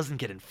so it doesn't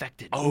get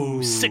infected.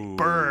 Oh, sick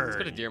burn. Let's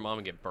go to Dear Mom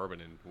and get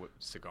bourbon and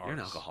cigars. You're an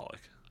alcoholic.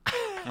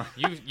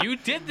 You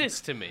did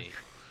this to me.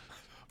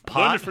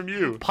 Learned it from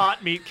you.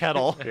 Pot meat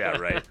kettle. Yeah,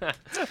 right.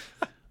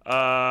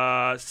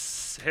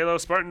 Halo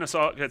Spartan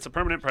Assault gets a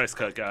permanent price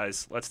cut,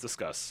 guys. Let's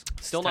discuss.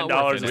 Still It's not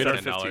 $10 worth it. instead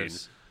It's of $15.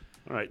 $10.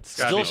 All right,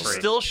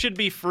 Still should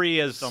be free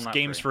as Still not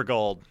Games free. for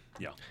Gold.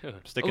 Yeah.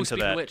 Sticking to speaking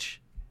that. of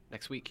which,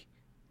 next week,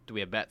 Do we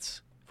have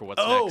bets for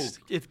what's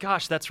next?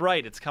 Gosh, that's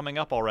right. It's coming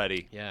up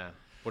already. Yeah.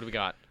 What do we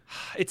got?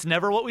 It's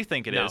never what we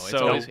think it is.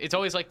 It's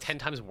always like 10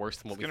 times worse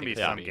than what we think it's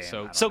going to be.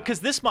 So because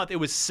this month it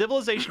was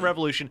Civilization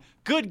Revolution,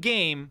 good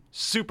game,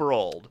 super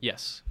old.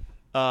 Yes.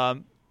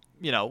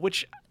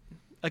 Which,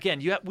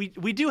 again, we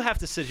do have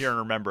to sit here and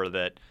remember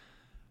that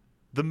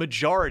the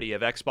majority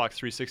of Xbox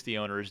 360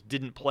 owners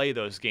didn't play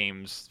those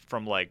games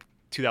from like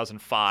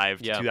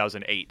 2005 to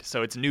 2008,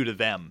 so it's new to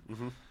them.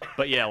 Mm-hmm.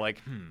 But yeah,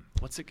 like,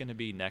 what's it going to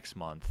be next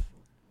month?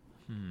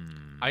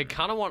 I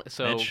kind of want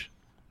Mitch?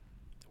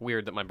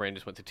 Weird that my brain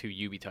just went to 2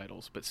 Ubi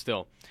titles, but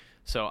still.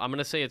 So I'm going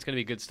to say it's going to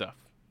be good stuff.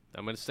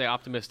 I'm going to stay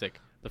optimistic.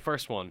 The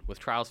first one, with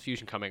Trials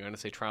Fusion coming, I'm going to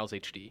say Trials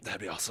HD.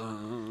 That'd be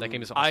awesome. That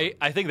game is awesome.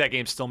 I think that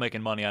game's still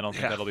making money. I don't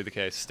think that'll be the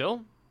case.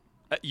 Still?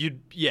 All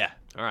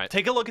right.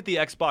 Take a look at the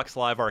Xbox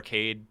Live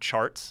Arcade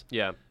charts.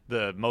 Yeah.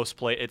 The most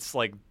play. It's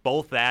like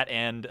both that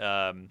and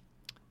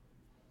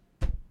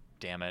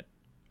damn it.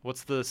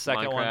 What's the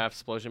second one? Minecraft,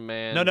 Explosion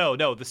Man.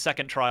 No. The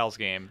second Trials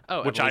game,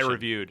 which Evolution. I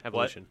reviewed.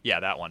 Evolution. Yeah,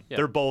 that one. Yeah.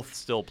 They're both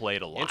still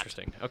played a lot.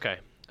 Interesting. Okay.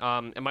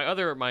 And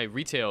my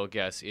retail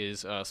guess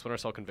is Splinter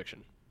Cell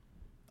Conviction.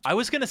 I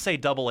was gonna say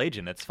Double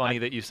Agent. It's funny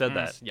that you said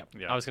that. Yeah.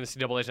 I was gonna say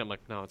Double Agent. I'm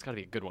like, no, it's got to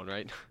be a good one,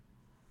 right?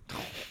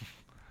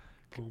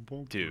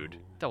 Dude,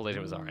 Double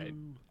Agent was all right.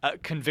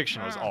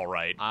 Conviction was all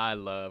right. I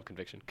love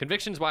Conviction.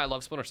 Conviction's why I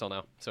love Splinter Cell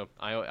now. So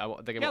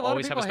the game will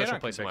always have a special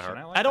place in my heart.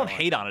 I don't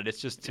hate on it. It's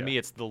just to me,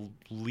 it's the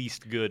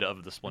least good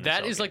of the Splinter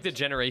Cell. That is like the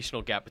games.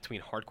 generational gap between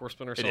hardcore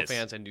Splinter Cell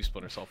fans and new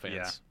Splinter Cell fans.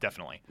 Yeah,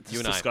 definitely.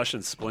 This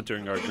discussion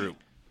splintering our group.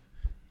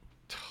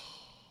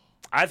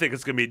 I think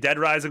it's gonna be Dead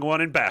Rising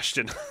 1 and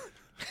Bastion.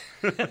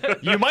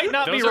 You might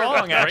not be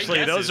wrong,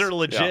 actually. Those are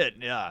legit.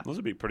 Yeah. Those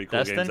would be pretty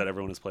cool games that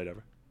everyone has played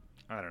ever.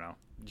 I don't know.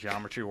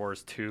 Geometry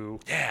Wars 2.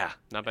 Yeah.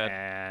 Not bad.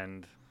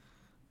 And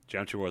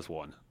Geometry Wars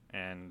 1.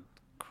 And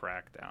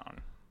Crackdown.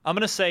 I'm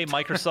gonna say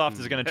Microsoft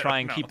is gonna try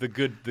and keep the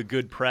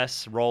good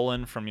press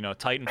rolling from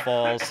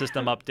Titanfall,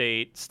 system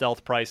update,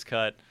 stealth price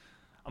cut.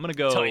 I'm gonna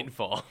go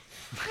Titanfall.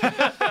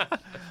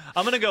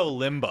 I'm gonna go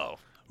Limbo.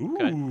 Ooh.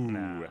 Okay.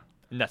 Nah.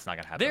 That's not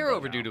gonna happen. They're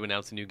overdue to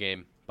announce a new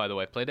game, by the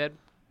way. Play Dead?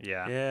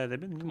 Yeah. Yeah, they've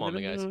been. Come on,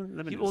 guys.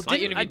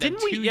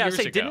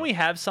 Didn't we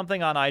have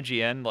something on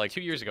IGN like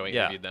 2 years ago? We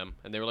interviewed them,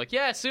 and they were like,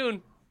 "Yeah,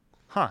 soon."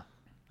 Huh?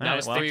 That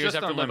was 3 years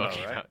after Limbo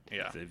came came out. out.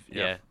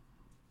 Yeah.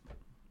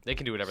 They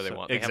can do whatever they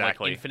want. They exactly. have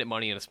like infinite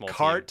money and a small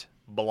Carte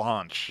team.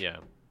 blanche. Yeah.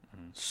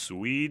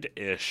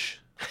 Swede-ish.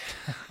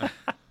 I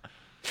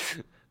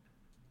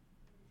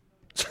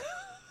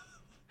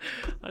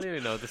don't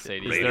even know what to say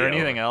to you. Is there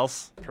anything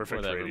else?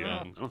 Perfect Whatever, radio.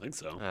 man. I don't think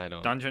so. I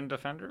don't. Dungeon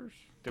Defenders?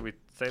 Did we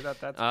say that?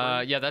 That's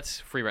free? Yeah, that's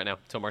free right now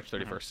till March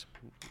 31st,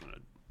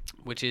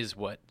 which is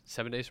what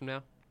 7 days from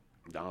now.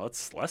 No,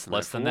 it's less than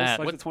Less that. than It's that.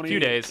 like What? the 20, Few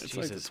days. It's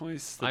like the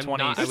Jesus. 20. I'm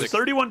 20. not- It was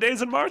 31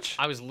 days in March.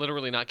 I was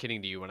literally not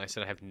kidding to you when I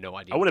said I have no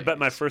idea. I would have what bet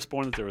my day it is.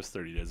 firstborn that there was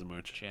 30 days in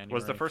March. January,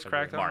 Was the first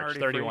February, Crackdown March? already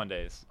 31 free?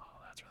 days. Oh,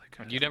 that's really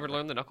good. You never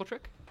learned the knuckle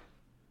trick?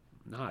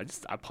 No,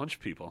 I punch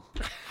people.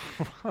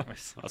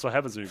 That's what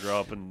happens when you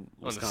grow up in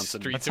Wisconsin.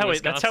 streets.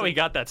 That's how he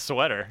got that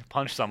sweater.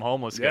 Punched some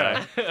homeless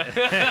guy.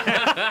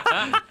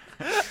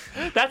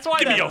 That's why.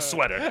 Give me your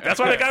sweater.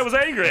 That's why the guy was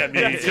angry at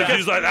me. Because he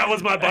was like, that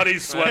was my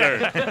buddy's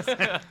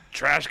sweater.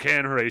 Trash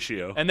can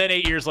ratio. And then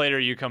 8 years later,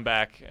 you come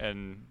back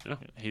and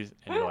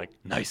you're like,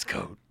 nice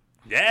coat.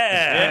 Yeah.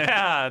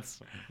 Yeah, that's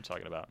what I'm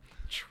talking about.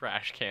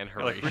 Trash can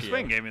Like, Bruce Horatio.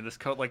 Wayne gave me this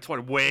coat like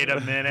 20. Wait a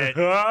minute.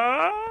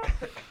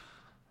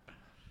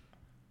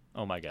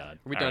 Oh my God.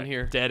 Are we All done right.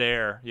 here? Dead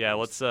air. Yeah,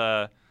 let's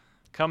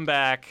come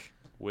back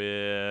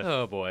with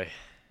Oh boy.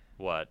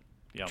 what?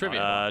 Yeah,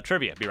 Trivia.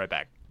 Trivia. Be right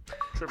back.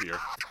 Trivia.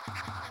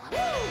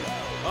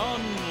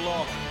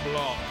 Unlock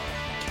block.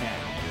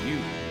 Can you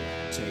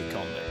take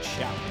on the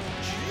challenge?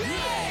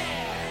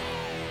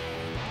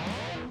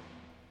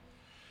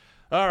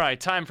 All right,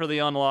 time for the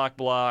unlock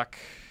block,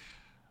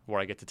 where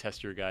I get to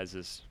test your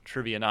guys'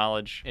 trivia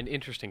knowledge. An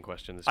interesting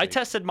question this I week.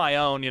 tested my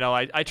own.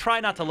 I try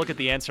not to look at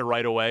the answer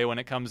right away when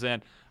it comes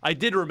in. I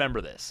did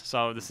remember this,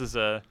 so this is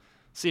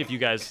see if you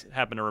guys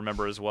happen to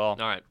remember as well.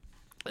 All right.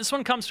 This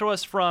one comes to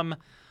us from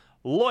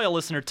loyal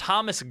listener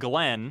Thomas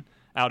Glenn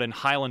out in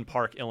Highland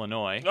Park,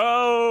 Illinois.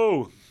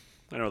 Oh,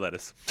 I know what that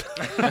is.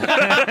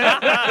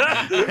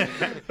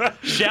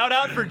 Shout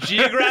out for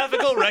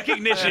geographical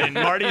recognition,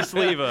 Marty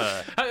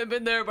Sleva. I haven't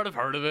been there, but I've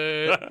heard of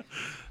it.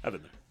 I've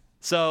been there.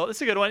 So this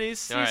is a good one.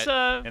 He's All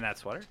right. In that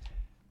sweater?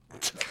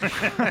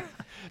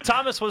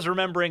 Thomas was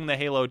remembering the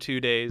Halo 2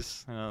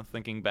 days,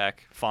 thinking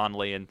back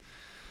fondly and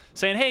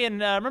saying, hey, and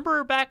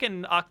remember back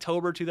in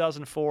October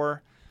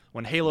 2004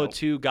 when Halo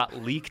 2 got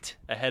leaked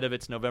ahead of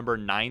its November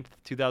 9th,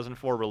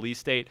 2004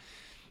 release date?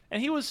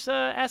 And he was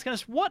asking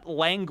us what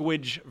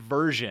language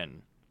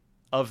version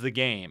of the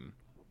game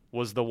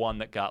was the one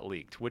that got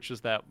leaked. Which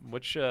was that?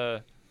 Which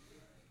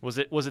was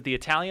it the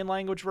Italian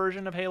language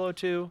version of Halo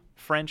 2,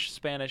 French,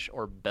 Spanish,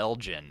 or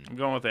Belgian? I'm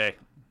going with A.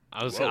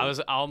 I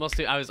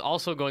was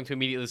also going to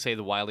immediately say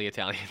the wily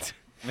Italians.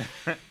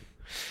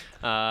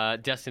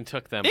 Destin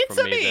took them It's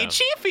from a me. me, though.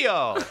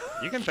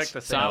 Chifio. You can pick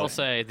the So I same. will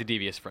say the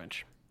devious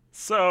French.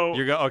 So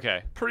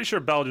okay. Pretty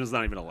sure Belgium is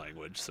not even a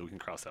language, so we can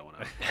cross that one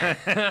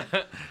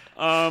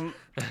out.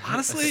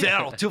 Honestly,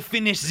 So, to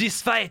finish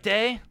this fight,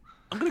 eh?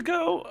 I don't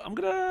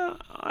know.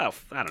 I'll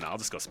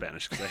just go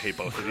Spanish because I hate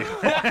both of you.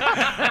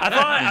 I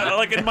thought,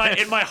 like in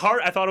my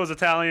heart, I thought it was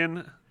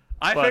Italian.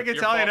 I but think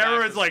Italian.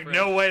 Everyone's like,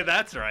 no way,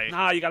 that's right.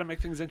 Nah, you got to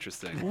make things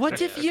interesting.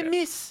 What if you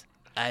miss?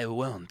 I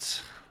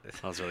won't.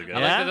 That was really good.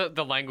 I like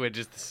the language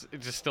is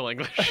just still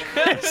English.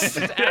 It's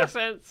just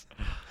accents.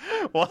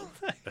 Well,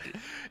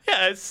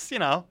 yeah, it's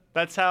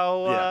that's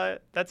how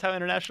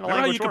international Remember how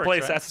language you could works, play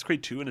right? Assassin's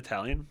Creed 2 in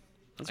Italian?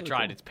 That's I really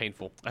tried. cool. It's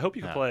painful. I hope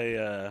you can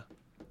play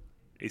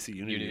AC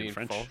Unity in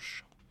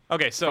French.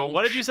 Okay, so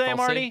what did you say, Francais?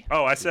 Marty?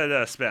 Oh, I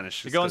said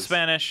Spanish. You're going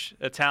Spanish,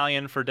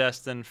 Italian for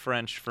Destin,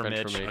 French for French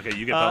Mitch. for me. Okay,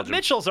 you get Belgium.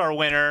 Mitchell's our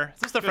winner.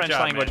 This is the French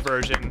job, language Mitch.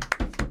 version.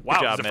 Wow,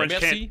 Good job, the French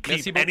Mitch. Merci, can't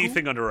merci keep beaucoup.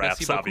 anything under wraps,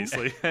 Merci beaucoup.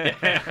 obviously.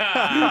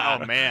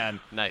 Oh, man.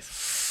 Nice.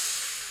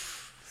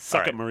 Suck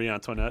All it, right. Marie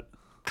Antoinette.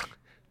 That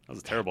was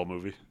a terrible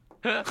movie.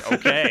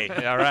 Okay,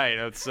 all right,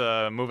 let's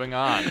moving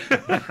on.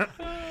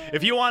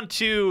 If you want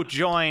to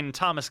join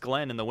Thomas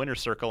Glenn in the winner's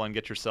circle and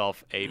get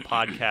yourself a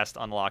Podcast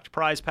Unlocked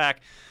prize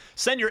pack,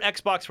 send your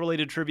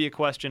Xbox-related trivia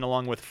question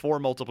along with 4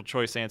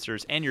 multiple-choice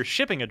answers and your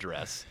shipping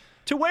address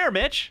to where,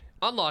 Mitch?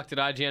 Unlocked at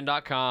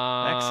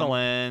IGN.com.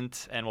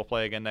 Excellent, and we'll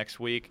play again next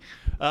week.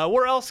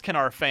 Where else can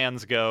our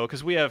fans go?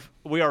 Because we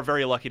are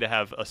very lucky to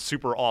have a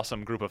super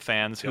awesome group of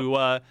fans who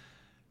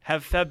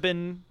have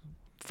been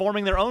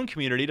forming their own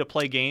community to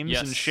play games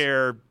and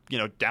share,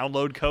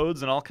 download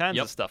codes and all kinds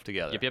of stuff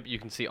together. Yep. You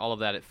can see all of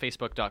that at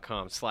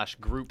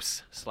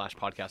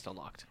facebook.com/groups/podcast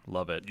unlocked.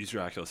 Love it. Use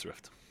your Oculus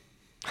Rift.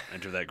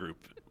 Enter that group.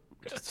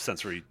 Just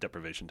sensory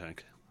deprivation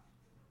tank.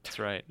 That's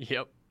right.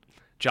 Yep.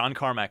 John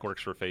Carmack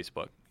works for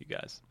Facebook, you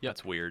guys. Yep.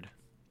 That's weird.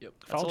 Yep.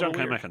 Follow a John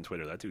little weird. Carmack on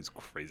Twitter. That dude's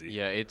crazy.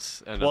 Yeah,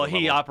 it's Well,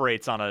 he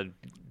operates on a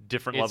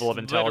different It's level of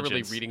literally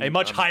intelligence. reading, A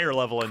much higher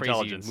level of crazy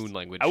intelligence. moon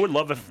language. I would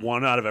love if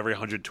 1 out of every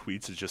 100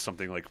 tweets is just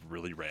something like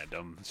really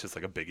random. It's just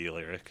like a Biggie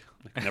lyric.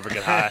 Like, never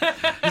get high.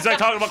 He's like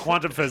talking about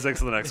quantum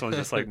physics, and the next one's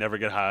just like never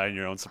get high in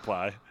your own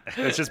supply.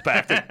 It's just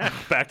back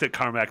to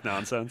Carmack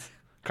nonsense.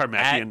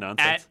 Carmackian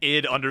nonsense. At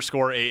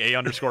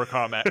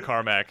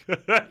id_AA_Carmack.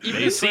 Even You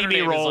his see Twitter me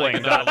name is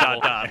rolling.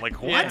 like ..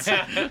 Like what?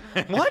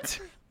 What?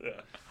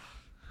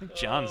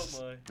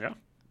 John's Yeah.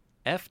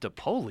 F to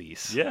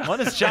police. Yeah.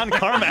 What is John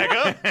Carmack?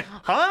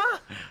 Huh?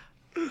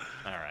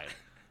 All right.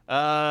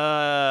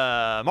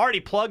 Marty,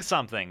 plug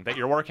something that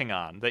you're working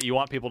on that you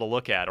want people to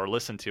look at or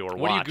listen to or What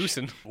watch. are you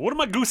goosing? What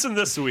am I goosing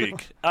this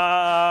week?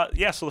 So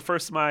the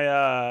first of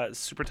my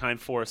Super Time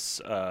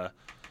Force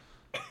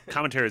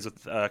commentaries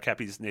with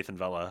Cappy's Nathan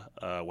Vella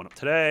went up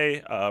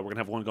today. We're going to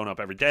have one going up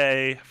every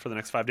day for the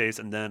next 5 days.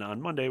 And then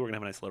on Monday, we're going to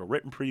have a nice little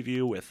written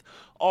preview with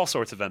all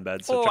sorts of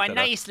embeds. So check that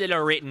out. little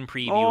written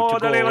preview Oh,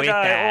 that little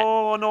guy.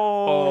 Oh, no.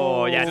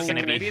 Oh, yeah, it's Is this going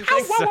a to be... Canadian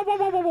thing?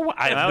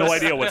 I have no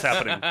idea what's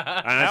happening.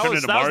 I turned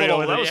into Mario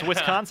with that it. was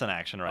Wisconsin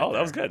action right Oh, there.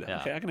 that was good.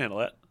 Yeah. Okay, I can handle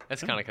that.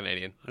 That's kind of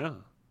Canadian. Yeah.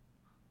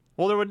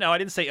 Well, I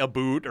didn't say a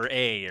boot or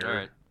a or... All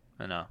right.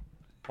 I know.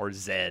 Or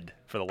Z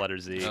for the letter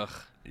Z. Ugh.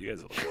 You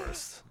guys are the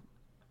worst.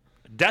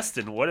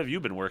 Destin, what have you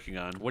been working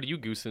on? What are you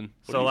goosing? What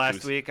So do you last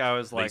goose? week I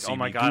was like, see oh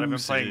my me god, I've been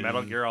playing goosing.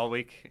 Metal Gear all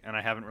week, and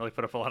I haven't really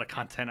put up a lot of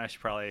content. I should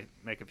probably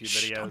make a few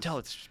videos. Don't tell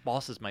its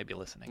bosses might be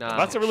listening. Nah.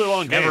 That's a really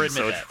long game, Never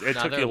so admit it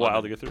Nah, took they're you a while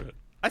loving to get through it.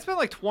 I spent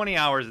like 20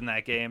 hours in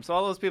that game, so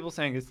all those people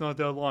saying it's not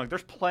that long,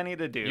 there's plenty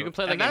to do. You can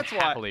play that and game that's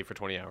happily for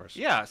 20 hours.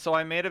 Yeah, so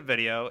I made a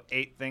video,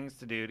 8 things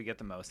to do to get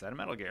the most out of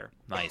Metal Gear.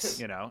 Nice.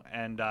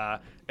 And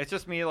it's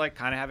just me like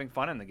kind of having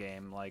fun in the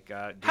game, like.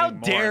 How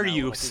doing more dare in a you,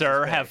 little piece of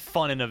sir, space. have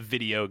fun in a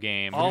video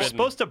game? You're Forbidden.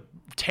 supposed to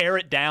tear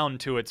it down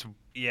to its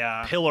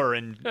Yeah. pillar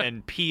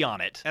and pee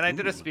on it. And I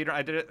did a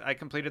speedrun. I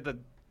completed the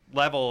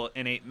level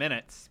in 8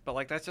 minutes, but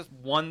like that's just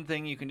one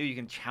thing you can do. You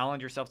can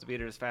challenge yourself to beat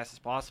it as fast as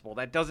possible.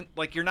 That doesn't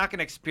like you're not going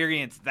to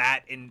experience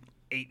that in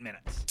 8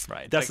 minutes.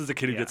 Right. Destin's a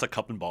kid who yeah. gets a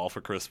cup and ball for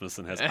Christmas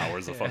and has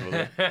hours of fun with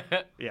it.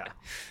 Yeah.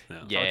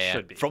 Yeah. How it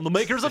should be. From the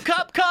makers of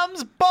Cup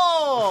comes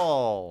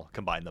Ball.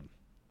 Combine them.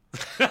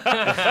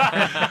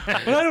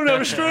 I don't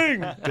have a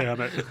string.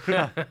 Damn it.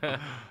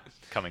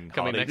 Coming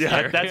Coming holiday. next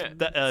year.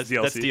 That's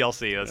DLC.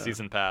 DLC. That's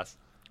season pass.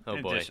 Oh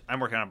In boy. addition- I'm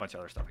working on a bunch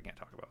of other stuff I can't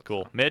talk about.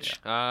 Cool. Mitch?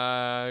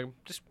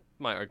 Just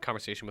my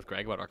conversation with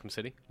Greg about Arkham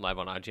City live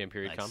on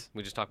IGN.com. Nice.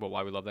 We just talked about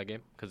why we love that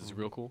game because it's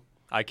real cool.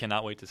 I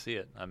cannot wait to see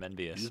it. I'm You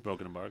envious. just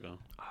broke an embargo.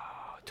 Oh,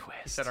 He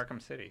twist. said Arkham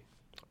City.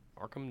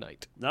 Arkham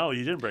Knight. No,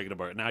 you didn't break an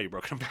embargo. Now you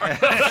broke an embargo.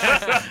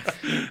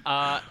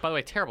 By the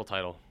way, terrible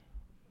title.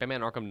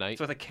 Batman Arkham Knight.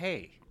 It's with a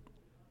K.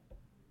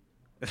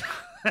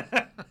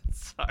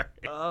 Sorry.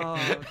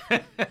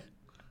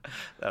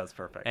 That was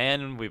perfect.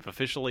 And we've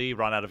officially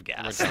run out of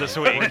gas We're this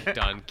done. week. We're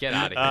done. Get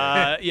out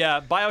of here.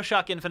 Yeah,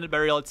 Bioshock Infinite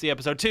Burial. It's the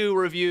episode 2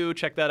 review.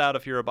 Check that out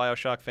if you're a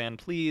Bioshock fan,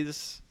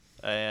 please.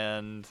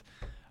 And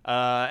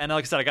like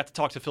I said, I got to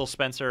talk to Phil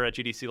Spencer at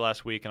GDC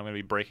last week, and I'm going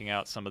to be breaking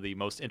out some of the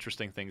most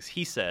interesting things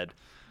he said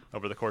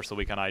over the course of the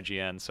week on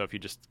IGN. So if you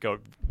just go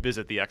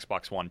visit the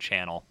Xbox One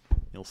channel,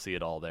 you'll see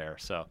it all there.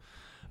 So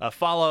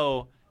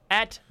follow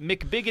at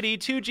McBiggity,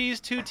 2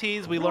 G's, 2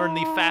 T's. We learned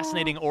the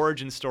fascinating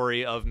origin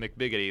story of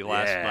McBiggity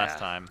last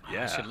time.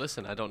 Yeah. I should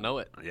listen. I don't know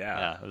it.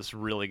 Yeah, it was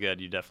really good.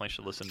 You definitely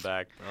should listen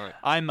back. All right.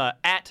 I'm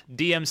at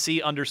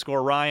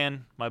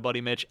DMC_Ryan. My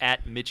buddy Mitch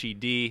at Mitchie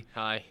D.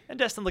 Hi. And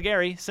Destin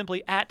Legary,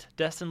 simply at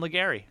Destin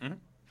Legary.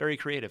 Very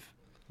creative.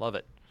 Love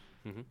it.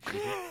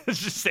 It's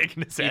just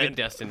shaking his head. Even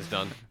Destin's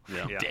done.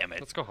 Yeah. Damn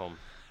it. Let's go home.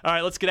 All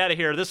right, let's get out of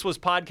here. This was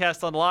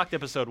Podcast Unlocked,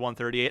 episode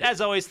 138.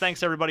 As always,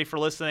 thanks everybody for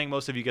listening.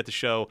 Most of you get the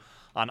show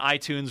on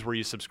iTunes where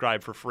you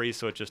subscribe for free,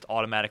 so it just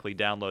automatically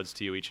downloads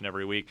to you each and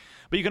every week.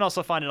 But you can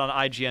also find it on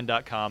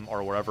IGN.com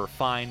or wherever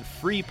fine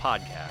free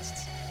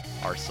podcasts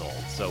are sold.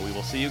 So we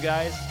will see you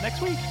guys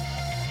next week.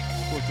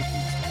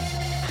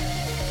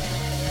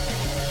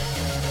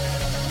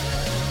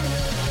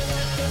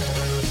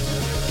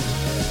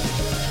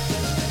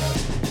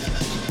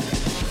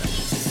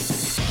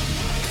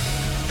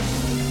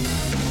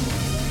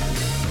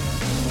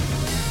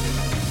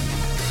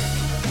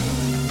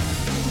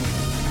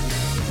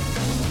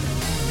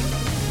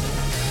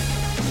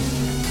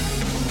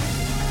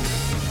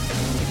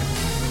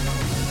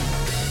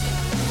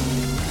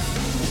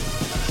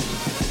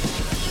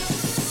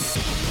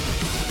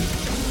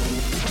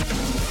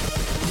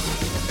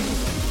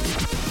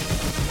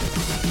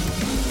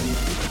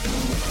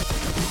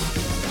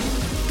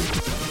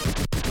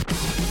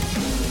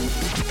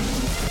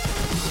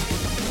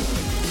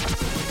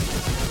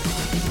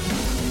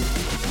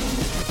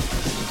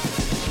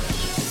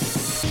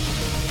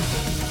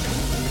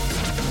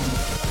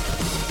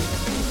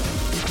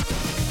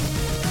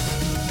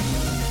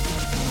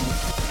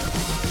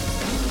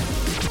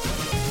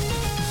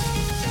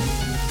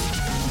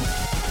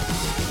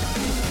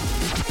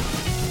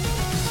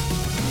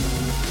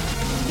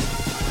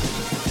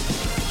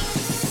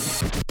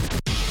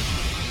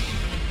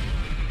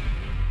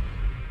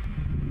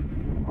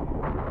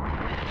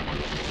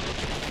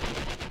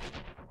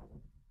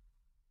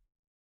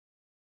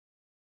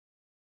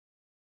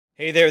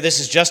 Hey there, this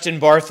is Justin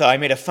Bartha. I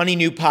made a funny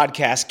new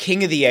podcast,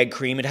 King of the Egg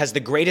Cream. It has the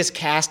greatest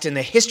cast in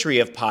the history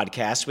of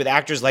podcasts with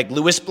actors like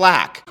Louis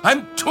Black,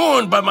 I'm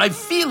torn by my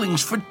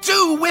feelings for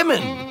two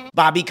women.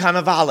 Bobby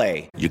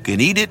Cannavale, You can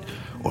eat it,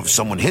 or if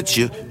someone hits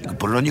you, you can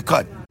put it on your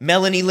cut.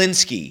 Melanie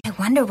Linsky, I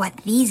wonder what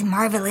these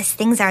marvelous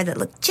things are that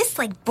look just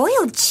like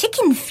boiled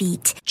chicken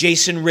feet.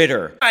 Jason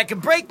Ritter, I can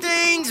break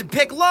things and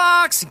pick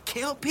locks and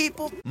kill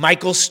people.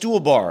 Michael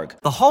Stuhlbarg,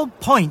 The whole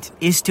point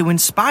is to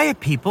inspire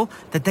people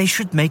that they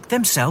should make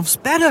themselves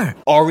better.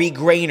 Ari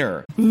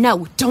Grainer,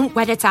 No, don't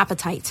whet its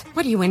appetite.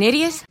 What are you, an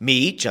idiot?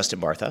 me, Justin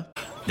Bartha,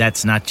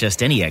 That's not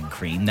just any egg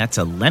cream, that's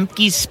a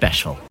Lemke's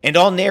special. and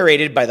all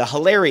narrated by the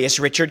hilarious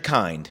Richard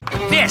Kind.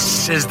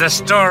 This is the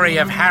story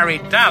of Harry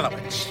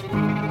Dalowitz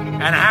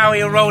and how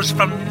he rose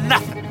from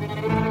nothing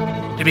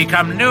to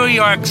become New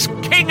York's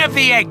King of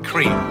the Egg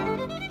Cream.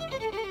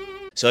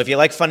 So if you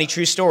like funny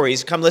true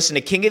stories, come listen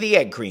to King of the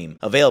Egg Cream,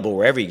 available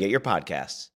wherever you get your podcasts.